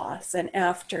of loss and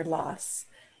after loss.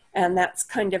 And that's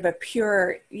kind of a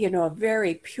pure, you know, a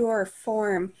very pure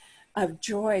form of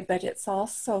joy, but it's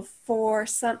also for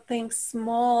something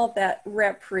small that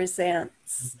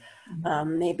represents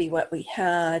maybe what we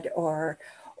had, or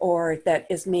that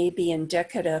is maybe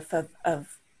indicative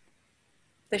of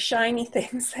the shiny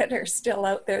things that are still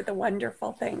out there, the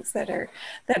wonderful things that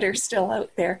are still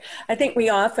out there. I think we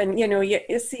often, you know,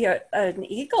 you see an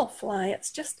eagle fly,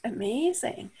 it's just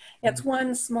amazing. It's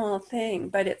one small thing,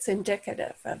 but it's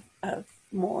indicative of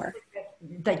more.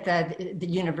 Like the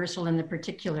universal and the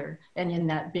particular, and in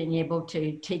that being able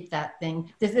to take that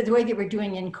thing, this is the way that we're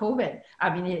doing in COVID.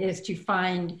 I mean, it is to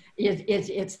find,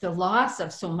 it's the loss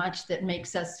of so much that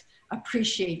makes us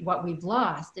appreciate what we've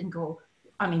lost and go,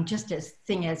 I mean, just as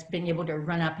thing as being able to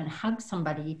run up and hug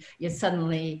somebody is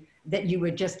suddenly that you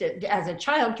would just, as a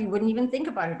child, you wouldn't even think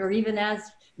about it. Or even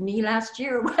as me last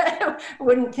year,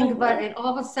 wouldn't think about it.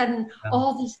 All of a sudden,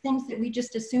 all these things that we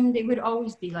just assumed they would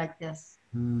always be like this.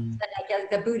 And I guess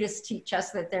the Buddhists teach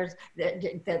us that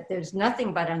there's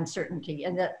nothing but uncertainty,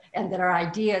 and that our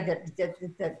idea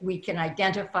that we can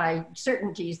identify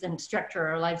certainties and structure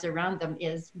our lives around them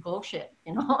is bullshit,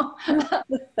 you know.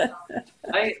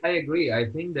 I agree. I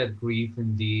think that grief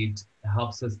indeed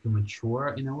helps us to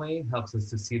mature in a way, helps us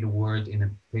to see the world in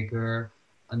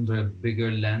under a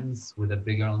bigger lens, with a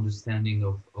bigger understanding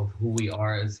of who we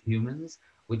are as humans,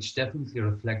 which definitely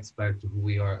reflects back to who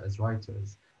we are as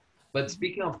writers. But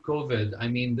speaking of COVID, I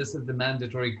mean, this is the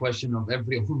mandatory question of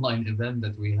every online event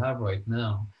that we have right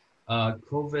now.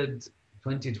 COVID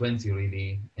 2020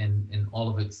 really, in all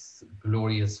of its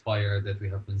glorious fire that we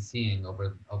have been seeing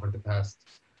over the past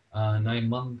 9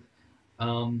 months,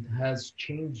 has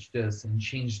changed us and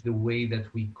changed the way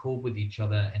that we cope with each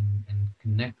other and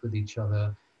connect with each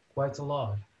other quite a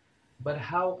lot. But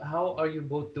how are you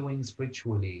both doing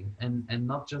spiritually? And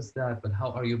not just that, but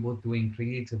how are you both doing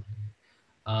creatively?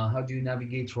 How do you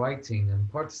navigate writing and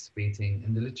participating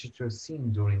in the literature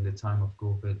scene during the time of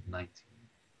COVID-19?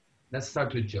 Let's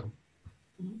start with Joan.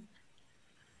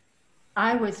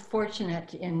 I was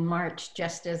fortunate in March,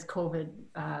 just as COVID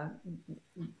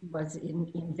was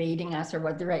invading us, or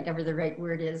whatever the right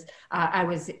word is. I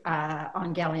was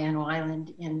on Galliano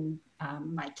Island in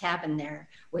my cabin there,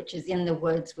 which is in the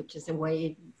woods, which is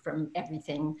away from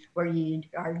everything, where you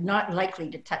are not likely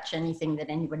to touch anything that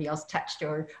anybody else touched,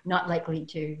 or not likely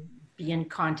to be in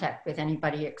contact with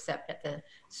anybody except at the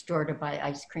store to buy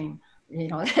ice cream. You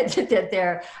know,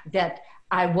 that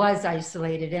I was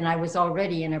isolated, and I was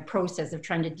already in a process of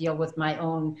trying to deal with my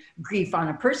own grief on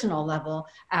a personal level.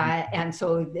 And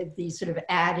so these sort of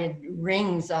added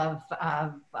rings of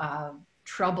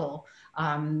trouble,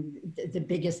 the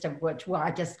biggest of which, well,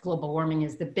 I guess global warming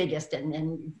is the biggest,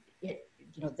 and it,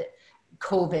 you know, the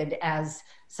COVID as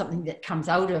something that comes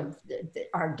out of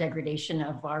our degradation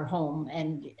of our home.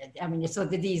 And I mean, so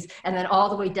these, and then all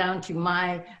the way down to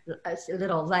my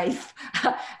little life,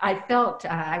 I felt,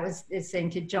 I was saying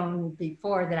to Joan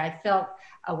before that I felt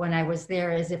when I was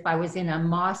there as if I was in a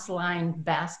moss-lined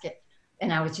basket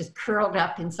and I was just curled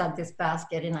up inside this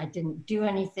basket, and I didn't do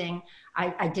anything.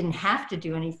 I didn't have to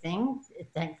do anything,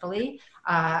 thankfully.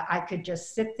 I could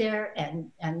just sit there,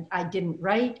 and I didn't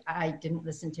write. I didn't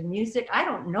listen to music. I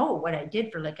don't know what I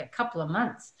did for like a couple of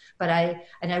months, but I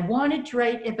wanted to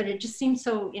write it, but it just seemed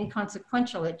so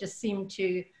inconsequential. It just seemed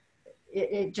to,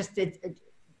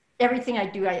 everything I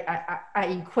do, I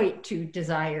equate to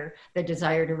desire, the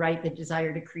desire to write, the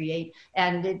desire to create.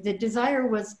 And the desire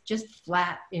was just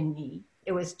flat in me.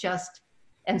 It was just,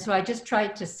 and so I just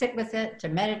tried to sit with it, to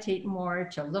meditate more,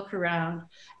 to look around,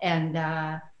 and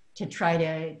to try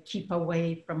to keep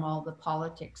away from all the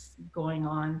politics going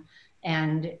on.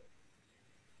 And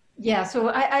yeah, so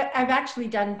I've actually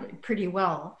done pretty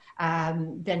well.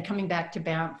 Then coming back to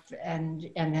Banff and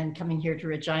then coming here to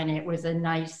Regina, it was a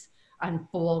nice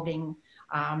unfolding.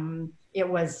 It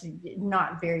was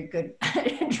not very good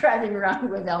driving around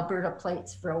with Alberta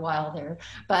plates for a while there,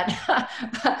 but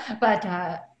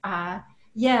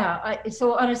yeah.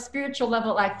 So on a spiritual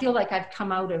level, I feel like I've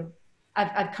come out of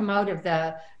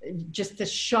the just the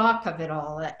shock of it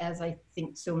all, as I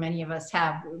think so many of us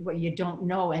have, where you don't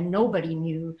know, and nobody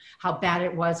knew how bad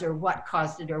it was or what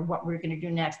caused it or what we're going to do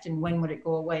next and when would it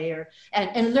go away, or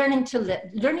and learning to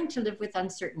live with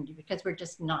uncertainty, because we're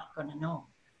just not going to know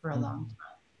for a long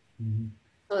time. Mm-hmm.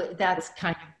 So that's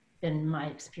kind of been my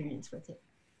experience with it.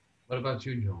 What about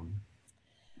you, Joan?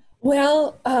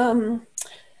 Well,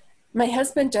 my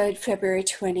husband died February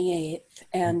 28th,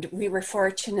 and we were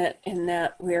fortunate in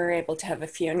that we were able to have a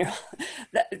funeral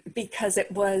because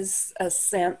it was a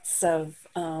sense of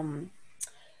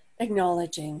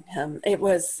acknowledging him. It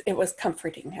was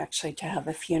comforting, actually, to have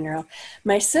a funeral.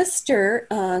 My sister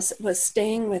was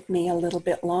staying with me a little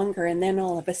bit longer, and then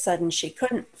all of a sudden she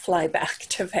couldn't fly back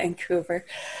to Vancouver.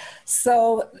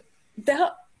 So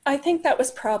that, I think that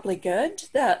was probably good,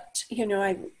 that, you know,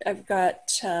 I've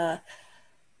got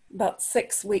about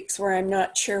 6 weeks where I'm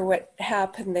not sure what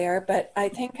happened there, but I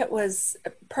think it was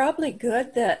probably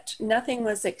good that nothing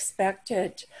was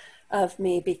expected of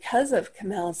me because of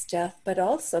Kamal's death, but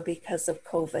also because of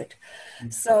COVID. Mm-hmm.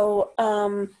 So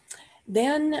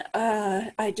then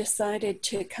I decided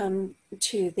to come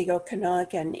to the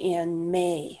Okanagan in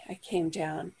May. I came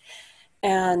down,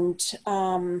 and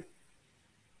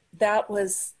that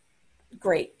was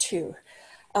great too.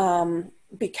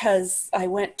 Because I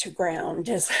went to ground,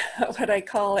 is what I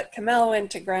call it. Kamal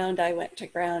went to ground, I went to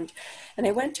ground. And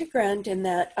I went to ground in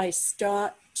that I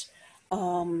stopped,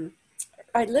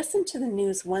 I listened to the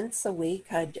news once a week.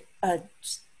 I'd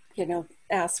you know,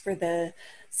 ask for the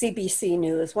CBC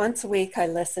news. Once a week I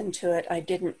listened to it. I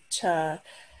didn't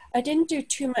do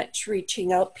too much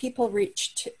reaching out. People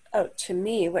reached out to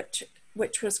me, which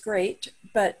was great,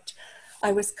 but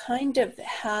I was kind of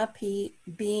happy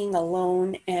being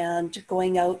alone and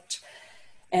going out,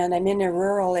 and I'm in a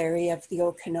rural area of the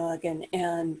Okanagan,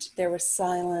 and there was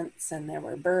silence, and there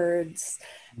were birds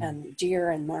and deer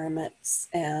and marmots,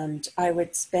 and I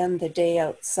would spend the day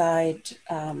outside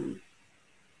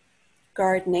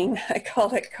gardening. I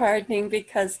call it gardening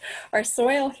because our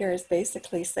soil here is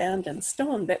basically sand and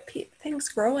stone, but things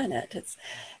grow in it.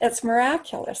 It's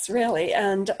miraculous, really.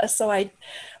 And so I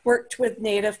worked with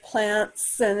native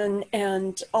plants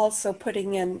and also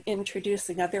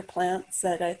introducing other plants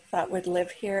that I thought would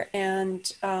live here. And,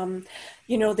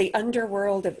 you know, the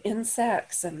underworld of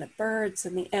insects and the birds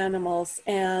and the animals.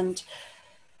 And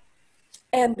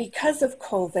because of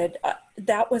COVID,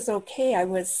 that was okay. I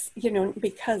was, you know,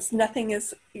 because nothing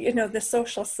is, you know, the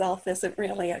social self isn't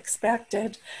really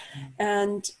expected.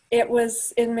 And it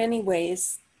was, in many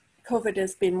ways, COVID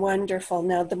has been wonderful.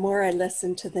 Now, the more I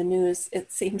listen to the news,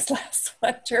 it seems less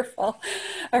wonderful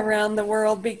around the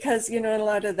world because, you know, a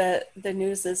lot of the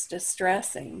news is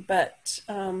distressing. But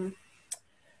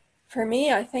for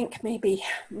me, I think maybe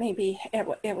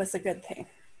it was a good thing.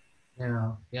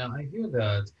 Yeah, I hear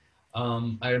that.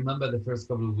 I remember the first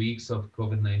couple of weeks of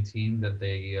COVID-19 that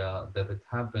it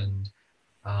happened.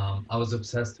 I was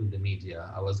obsessed with the media.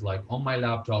 I was like on my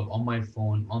laptop, on my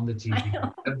phone, on the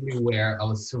TV, everywhere. I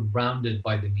was surrounded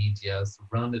by the media,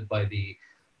 surrounded by the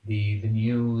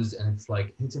news, and it's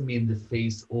like hitting me in the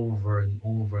face over and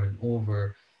over and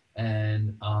over.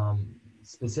 And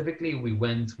specifically,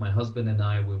 my husband and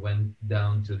I, we went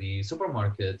down to the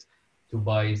supermarket to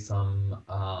buy some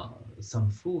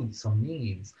food, some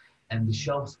needs. And the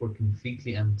shelves were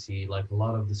completely empty. Like a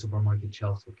lot of the supermarket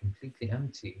shelves were completely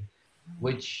empty,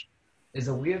 which is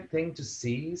a weird thing to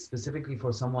see, specifically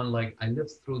for someone like, I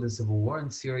lived through the civil war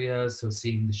in Syria, so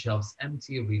seeing the shelves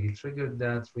empty really triggered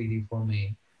that really for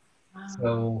me.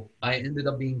 So I ended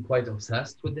up being quite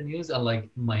obsessed with the news, and like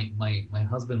my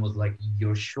husband was like,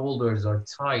 "Your shoulders are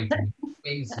tight, and your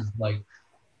face is like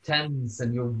tense,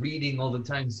 and you're reading all the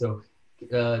time." So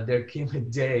there came a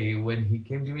day when he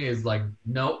came to me. Is like,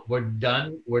 "No, we're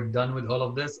done. We're done with all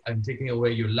of this. I'm taking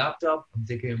away your laptop. I'm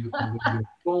taking away your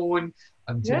phone.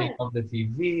 I'm turning Good. off the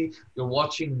TV. You're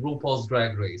watching RuPaul's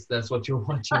Drag Race. That's what you're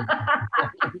watching."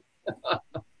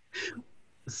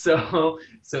 So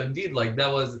indeed, like that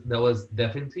was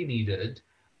definitely needed.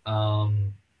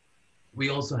 um we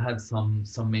also had some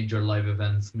major live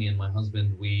events. Me and my husband,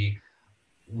 we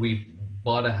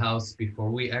bought a house before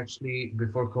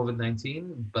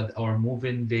COVID-19, but our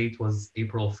move-in date was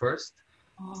April 1st.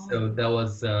 Oh, So that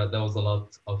was a lot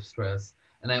of stress.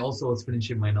 And I also was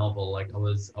finishing my novel. Like I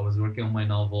was working on my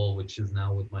novel, which is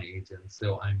now with my agent.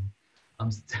 So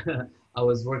I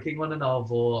was working on a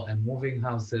novel and moving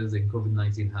houses, and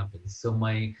COVID-19 happened. So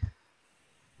my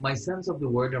sense of the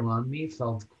world around me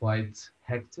felt quite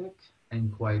hectic and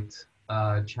quite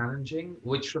challenging,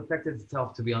 which reflected itself,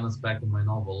 to be honest, back in my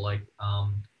novel. Like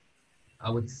I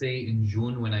would say in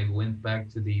June, when I went back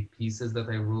to the pieces that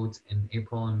I wrote in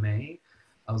April and May,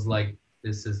 I was like,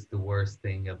 this is the worst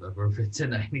thing I've ever written.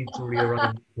 I need to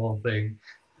rewrite the whole thing.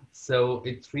 So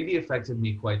it really affected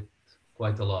me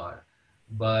quite a lot.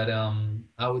 But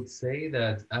I would say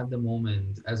that at the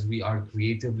moment, as we are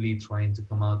creatively trying to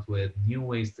come out with new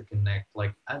ways to connect,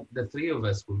 like the three of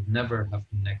us would never have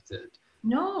connected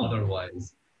no. otherwise.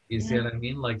 You see Yeah. what I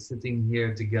mean? Like sitting here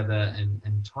together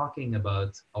and talking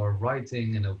about our writing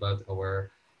and about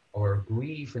our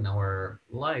grief and our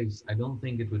lives. I don't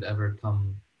think it would ever come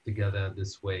together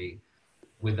this way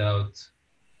without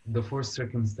the forced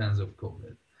circumstance of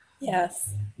COVID.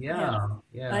 Yes, yes,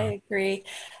 Yeah, I yeah. agree.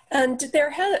 And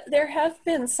there have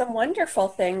been some wonderful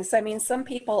things. I mean, some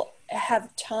people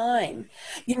have time.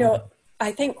 You know,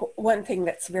 I think one thing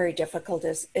that's very difficult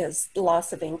is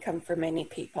loss of income for many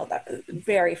people. That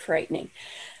very frightening.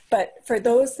 But for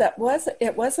those that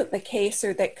it wasn't the case,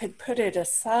 or that could put it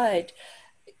aside,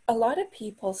 a lot of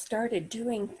people started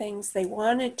doing things they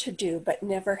wanted to do but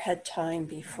never had time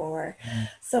before.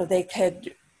 So they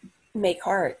could make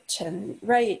art and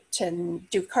write and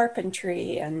do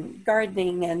carpentry and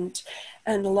gardening, and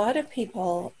a lot of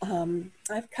people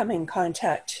I've come in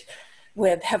contact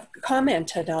with have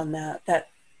commented on that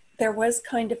there was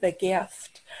kind of a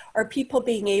gift, or people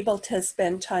being able to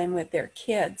spend time with their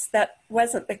kids. That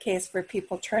wasn't the case for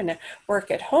people trying to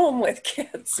work at home with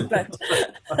kids, but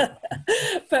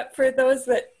but for those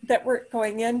that weren't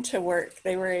going into work,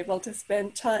 they were able to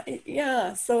spend time.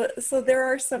 Yeah, so there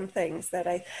are some things that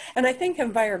I think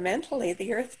environmentally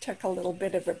the earth took a little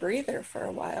bit of a breather for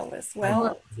a while as I Oh, well.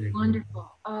 it's totally agree.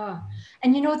 wonderful.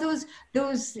 And you know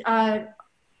those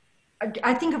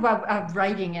I think about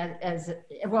writing as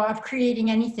well, of creating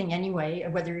anything anyway,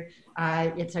 whether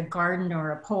it's a garden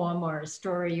or a poem or a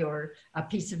story or a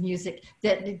piece of music.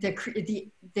 That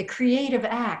the creative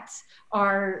acts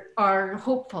are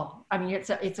hopeful. I mean,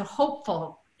 it's a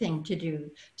hopeful thing to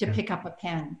do, to Yeah. pick up a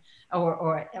pen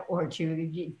or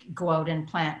to go out and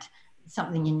plant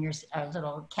something in your a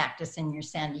little cactus in your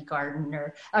sandy garden.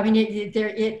 Or I mean,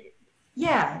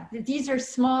 yeah, these are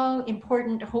small,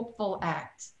 important, hopeful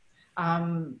acts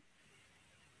um,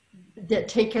 that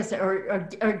take us or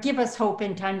give us hope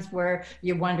in times where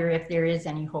you wonder if there is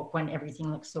any hope when everything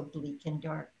looks so bleak and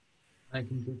dark. I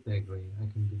completely agree. I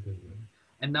completely agree.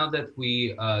 And now that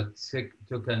we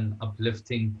took an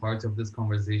uplifting part of this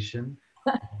conversation,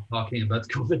 talking about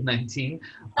COVID-19,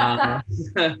 uh,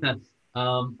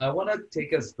 I want to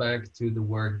take us back to the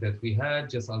work that we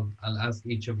had. I'll ask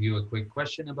each of you a quick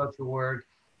question about your work,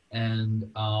 and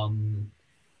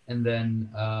then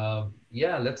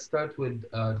yeah, let's start with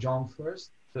John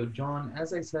first. So John,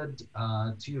 as I said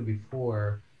to you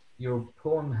before, your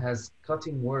poem has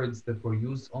cutting words that were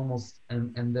used almost,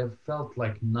 and they felt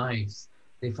like knives.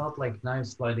 They felt like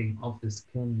knives sliding off the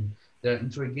skin. They're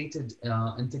integrated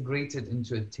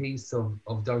into a taste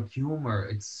of dark humor.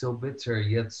 It's so bitter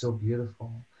yet so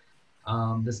beautiful.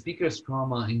 The speaker's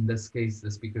trauma, in this case,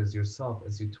 the speaker's yourself,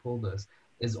 as you told us,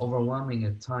 is overwhelming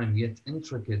at time, yet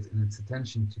intricate in its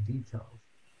attention to details.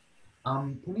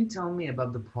 Can you tell me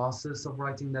about the process of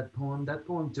writing that poem? That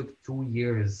poem took 2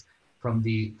 years from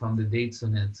the dates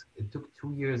on it. It took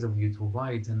 2 years of you to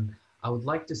write, and I would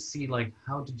like to see like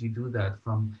how did you do that?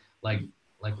 From like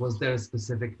was there a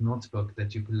specific notebook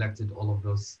that you collected all of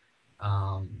those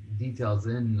details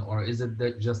in, or is it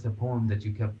that just a poem that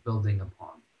you kept building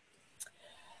upon?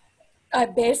 I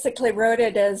basically wrote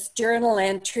it as journal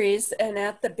entries, and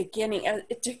at the beginning,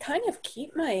 to kind of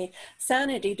keep my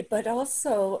sanity, but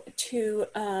also to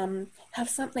have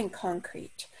something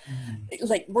concrete.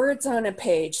 Like words on a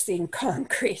page seemed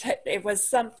concrete. It was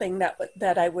something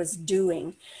that I was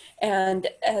doing. And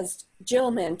as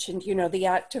Jill mentioned, you know, the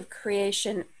act of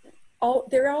creation,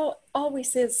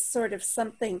 always is sort of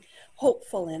something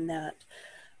hopeful in that.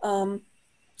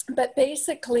 But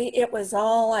basically, it was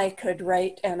all I could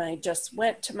write, and I just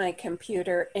went to my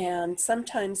computer, and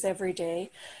sometimes every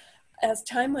day. As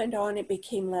time went on, it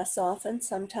became less often,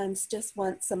 sometimes just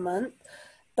once a month,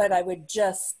 but I would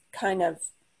just kind of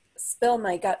spill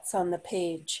my guts on the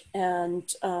page.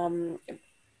 And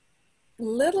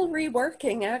little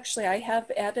reworking, actually. I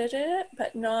have edited it,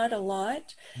 but not a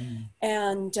lot.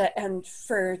 And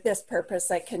for this purpose,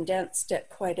 I condensed it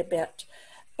quite a bit.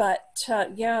 But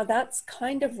yeah, that's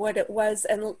kind of what it was.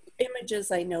 And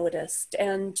images I noticed.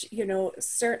 And, you know,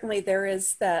 certainly there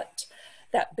is that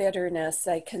bitterness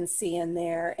I can see in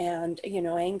there. And, you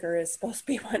know, anger is supposed to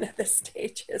be one of the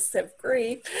stages of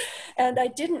grief. And I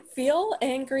didn't feel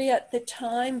angry at the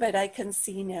time, but I can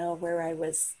see now where I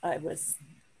was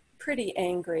pretty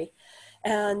angry.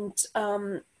 And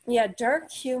yeah,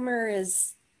 dark humor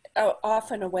is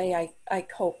often a way I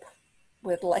cope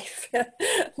with life.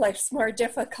 Life's more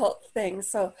difficult thing.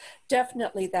 So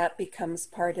definitely that becomes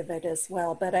part of it as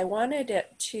well. But I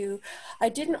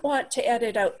didn't want to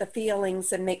edit out the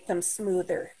feelings and make them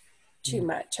smoother too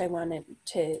much. I wanted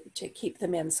to keep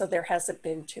them in. So there hasn't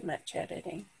been too much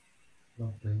editing.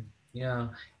 Lovely. Yeah,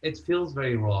 it feels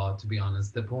very raw, to be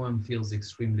honest. The poem feels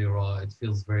extremely raw. It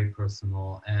feels very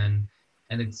personal, and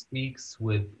it speaks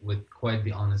with quite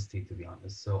the honesty, to be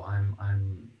honest. So I'm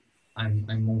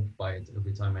moved by it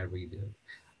every time I read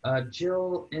it.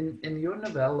 Jill, in your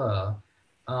novella,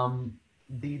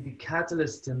 the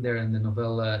catalyst in there in the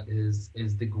novella is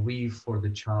the grief for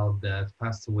the child that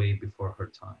passed away before her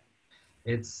time.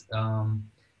 It's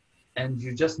and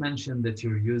you just mentioned that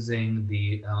you're using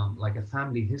the like a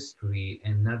family history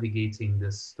and navigating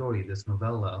this story, this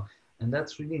novella, and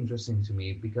that's really interesting to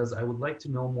me because I would like to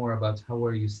know more about how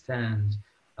where you stand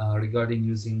regarding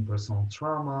using personal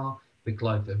trauma, big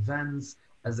life events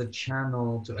as a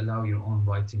channel to allow your own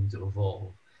writing to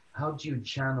evolve. How do you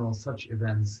channel such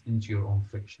events into your own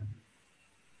fiction?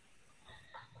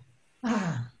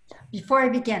 Before I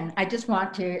begin, I just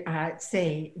want to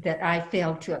say that I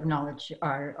failed to acknowledge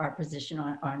our position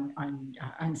on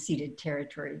unceded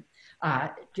territory.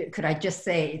 Could I just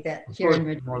say that here in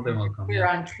Virginia, we're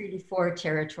on Treaty 4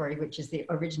 territory, which is the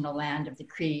original land of the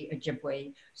Cree,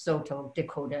 Ojibwe, Saulteaux,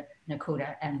 Dakota,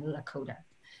 Nakota, and Lakota.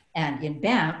 And in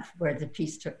Banff, where the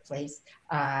peace took place,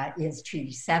 is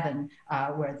Treaty 7,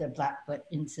 where the Blackfoot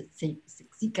and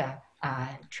Siksika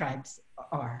tribes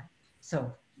are.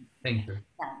 So, thank you.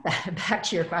 Back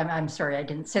to your, I'm sorry, I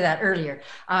didn't say that earlier.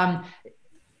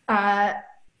 My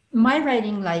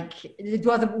writing,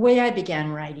 well, the way I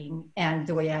began writing and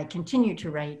the way I continue to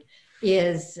write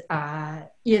is out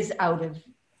of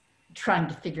trying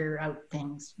to figure out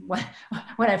things.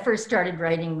 When I first started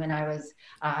writing, when I was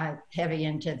heavy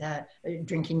into the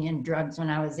drinking and drugs, when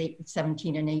I was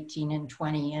 17 and 18 and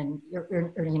 20 and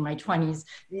early in my 20s,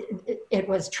 it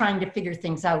was trying to figure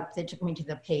things out that took me to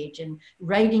the page and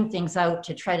writing things out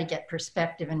to try to get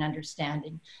perspective and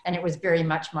understanding. And it was very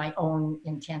much my own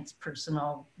intense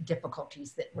personal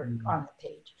difficulties that were on the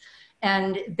page.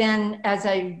 And then as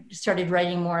I started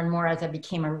writing more and more, as I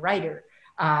became a writer,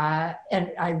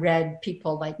 and I read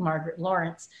people like Margaret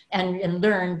Lawrence and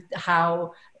learned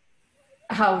how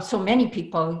so many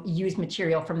people use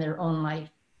material from their own life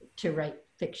to write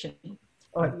fiction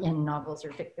or in novels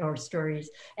or stories.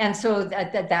 And so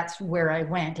that's where I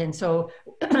went. And so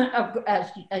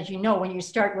as you know, when you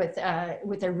start with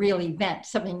a real event,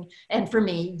 something, and for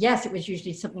me, yes, it was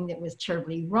usually something that was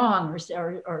terribly wrong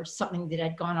or something that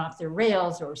had gone off the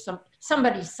rails or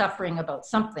somebody suffering about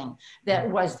something that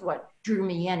was what drew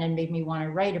me in and made me want to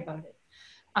write about it.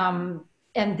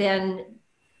 And then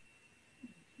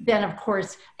of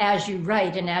course, as you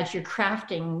write and as you're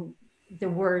crafting the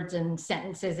words and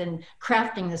sentences and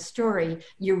crafting the story,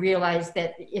 you realize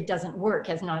that it doesn't work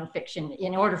as nonfiction.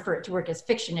 In order for it to work as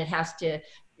fiction, it has to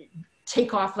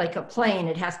take off like a plane.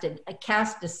 It has to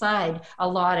cast aside a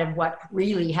lot of what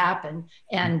really happened,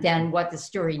 and then what the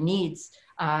story needs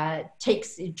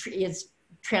is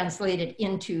translated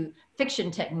into fiction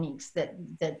techniques that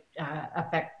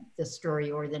affect the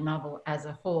story or the novel as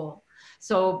a whole.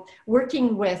 So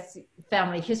working with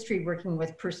family history, working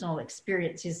with personal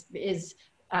experience is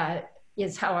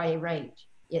how I write.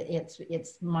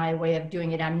 it's my way of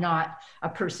doing it. I'm not a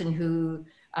person who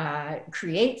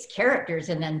creates characters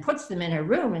and then puts them in a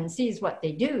room and sees what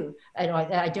they do.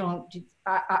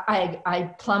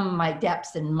 I plumb my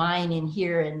depths and mine in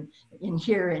here and in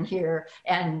here and here,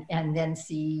 and then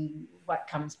see what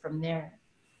comes from there.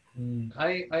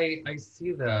 I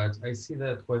see that. I see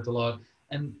that quite a lot.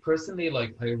 And personally,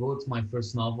 like I wrote my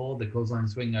first novel, The Clothesline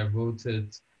Swing. I wrote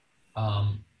it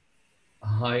um,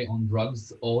 high on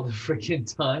drugs all the freaking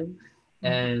time.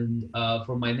 And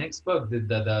for my next book,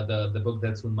 the book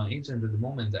that's with my agent at the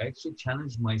moment, I actually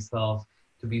challenged myself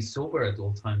to be sober at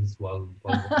all times while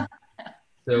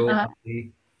so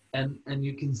and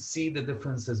you can see the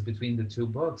differences between the two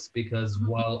books, because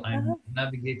while I'm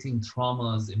navigating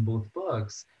traumas in both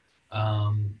books,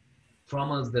 um,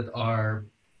 traumas that are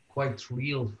quite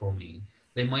real for me.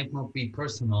 They might not be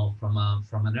personal from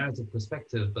a narrative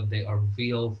perspective, but they are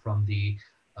real from the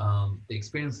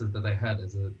experiences that I had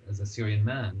as a Syrian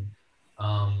man.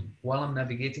 While I'm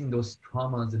navigating those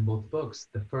traumas in both books,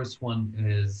 the first one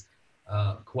is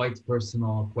quite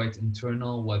personal, quite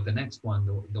internal, while the next one,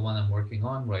 the one I'm working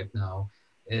on right now,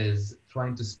 is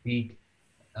trying to speak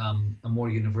a more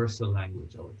universal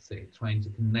language, I would say, trying to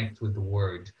connect with the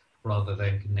word rather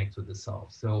than connect with the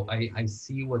self. So I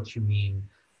see what you mean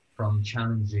from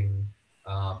challenging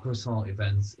personal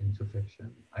events into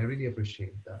fiction. I really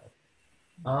appreciate that.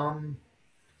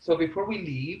 So before we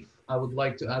leave, I would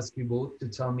like to ask you both to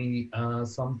tell me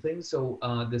something. So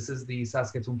this is the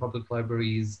Saskatoon Public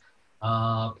Library's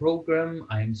program.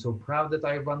 I am so proud that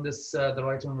I run this, the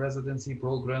Writer in Residency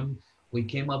program. We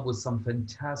came up with some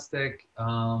fantastic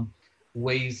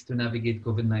ways to navigate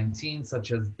COVID-19,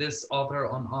 such as this author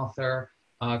on author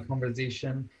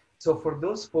conversation. So for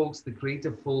those folks, the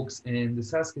creative folks in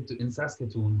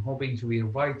Saskatoon, hoping to be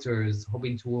writers,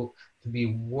 hoping to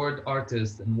be word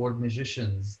artists and word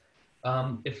magicians,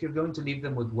 if you're going to leave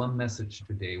them with one message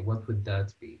today, what would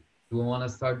that be? Do we want to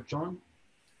start, Joan?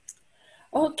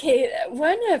 Okay,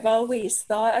 one I've always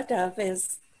thought of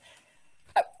is,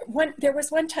 there was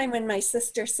one time when my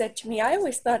sister said to me, I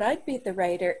always thought I'd be the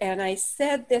writer, and I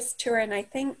said this to her, and I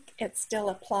think it still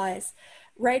applies.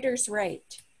 Writers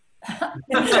write.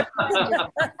 Yes.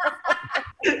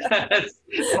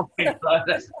 Oh my God,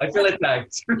 I feel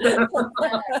attacked.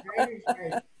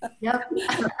 Yep.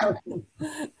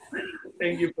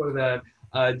 Thank you for that.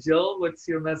 Jill, what's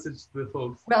your message to the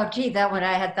folks? Well, gee, that one,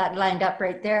 I had that lined up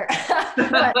right there.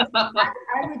 But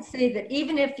I would say that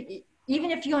even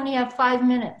if you only have 5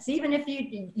 minutes, even if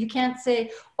you can't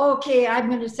say, okay, I'm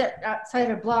going to set aside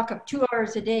a block of 2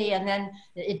 hours a day, and then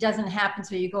it doesn't happen,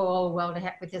 so you go, oh, well, to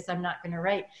heck with this, I'm not going to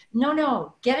write.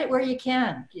 No, get it where you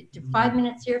can. Get to 5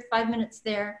 minutes here, 5 minutes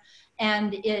there,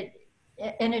 and it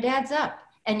adds up.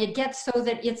 And it gets so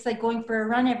that it's like going for a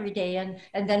run every day.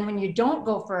 And then when you don't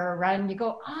go for a run, you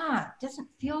go, it doesn't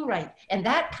feel right. And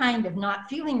that kind of not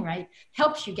feeling right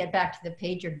helps you get back to the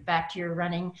page or back to your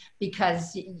running,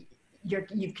 because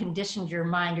you've conditioned your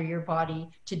mind or your body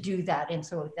to do that. And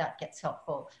so that gets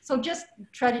helpful. So just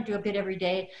try to do a bit every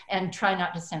day and try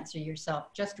not to censor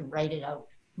yourself. Just write it out.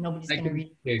 Nobody's going to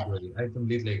read it. I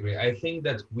completely agree. I think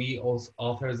that we as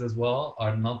authors as well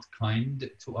are not kind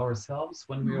to ourselves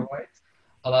when we write.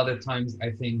 A lot of times I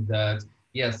think that,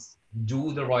 yes,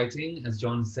 do the writing, as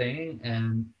John's saying,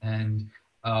 and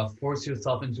force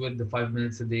yourself into it the 5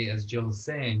 minutes a day, as Jill is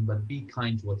saying, but be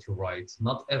kind to what you write.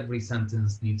 Not every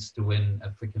sentence needs to win a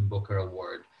freaking Booker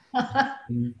Award.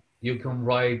 You can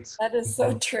write. That is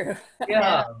so true.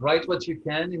 Yeah, write what you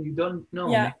can, and you don't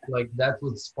know, like that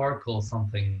would sparkle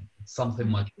something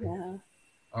much bigger. Yeah.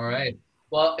 All right.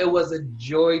 Well, it was a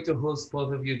joy to host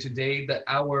both of you today. The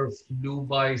hour flew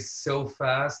by so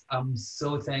fast. I'm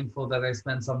so thankful that I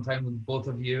spent some time with both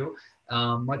of you.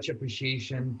 Much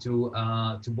appreciation to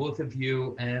both of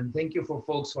you. And thank you for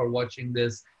folks who are watching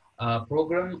this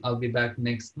program. I'll be back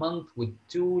next month with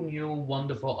 2 new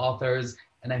wonderful authors,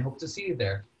 and I hope to see you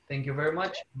there. Thank you very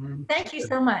much. Thank you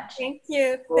so much. Thank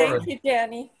you. Thank you,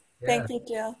 Jenny. Yeah. Thank you,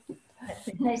 Jill.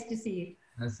 Nice to see you.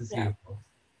 Nice to see you folks.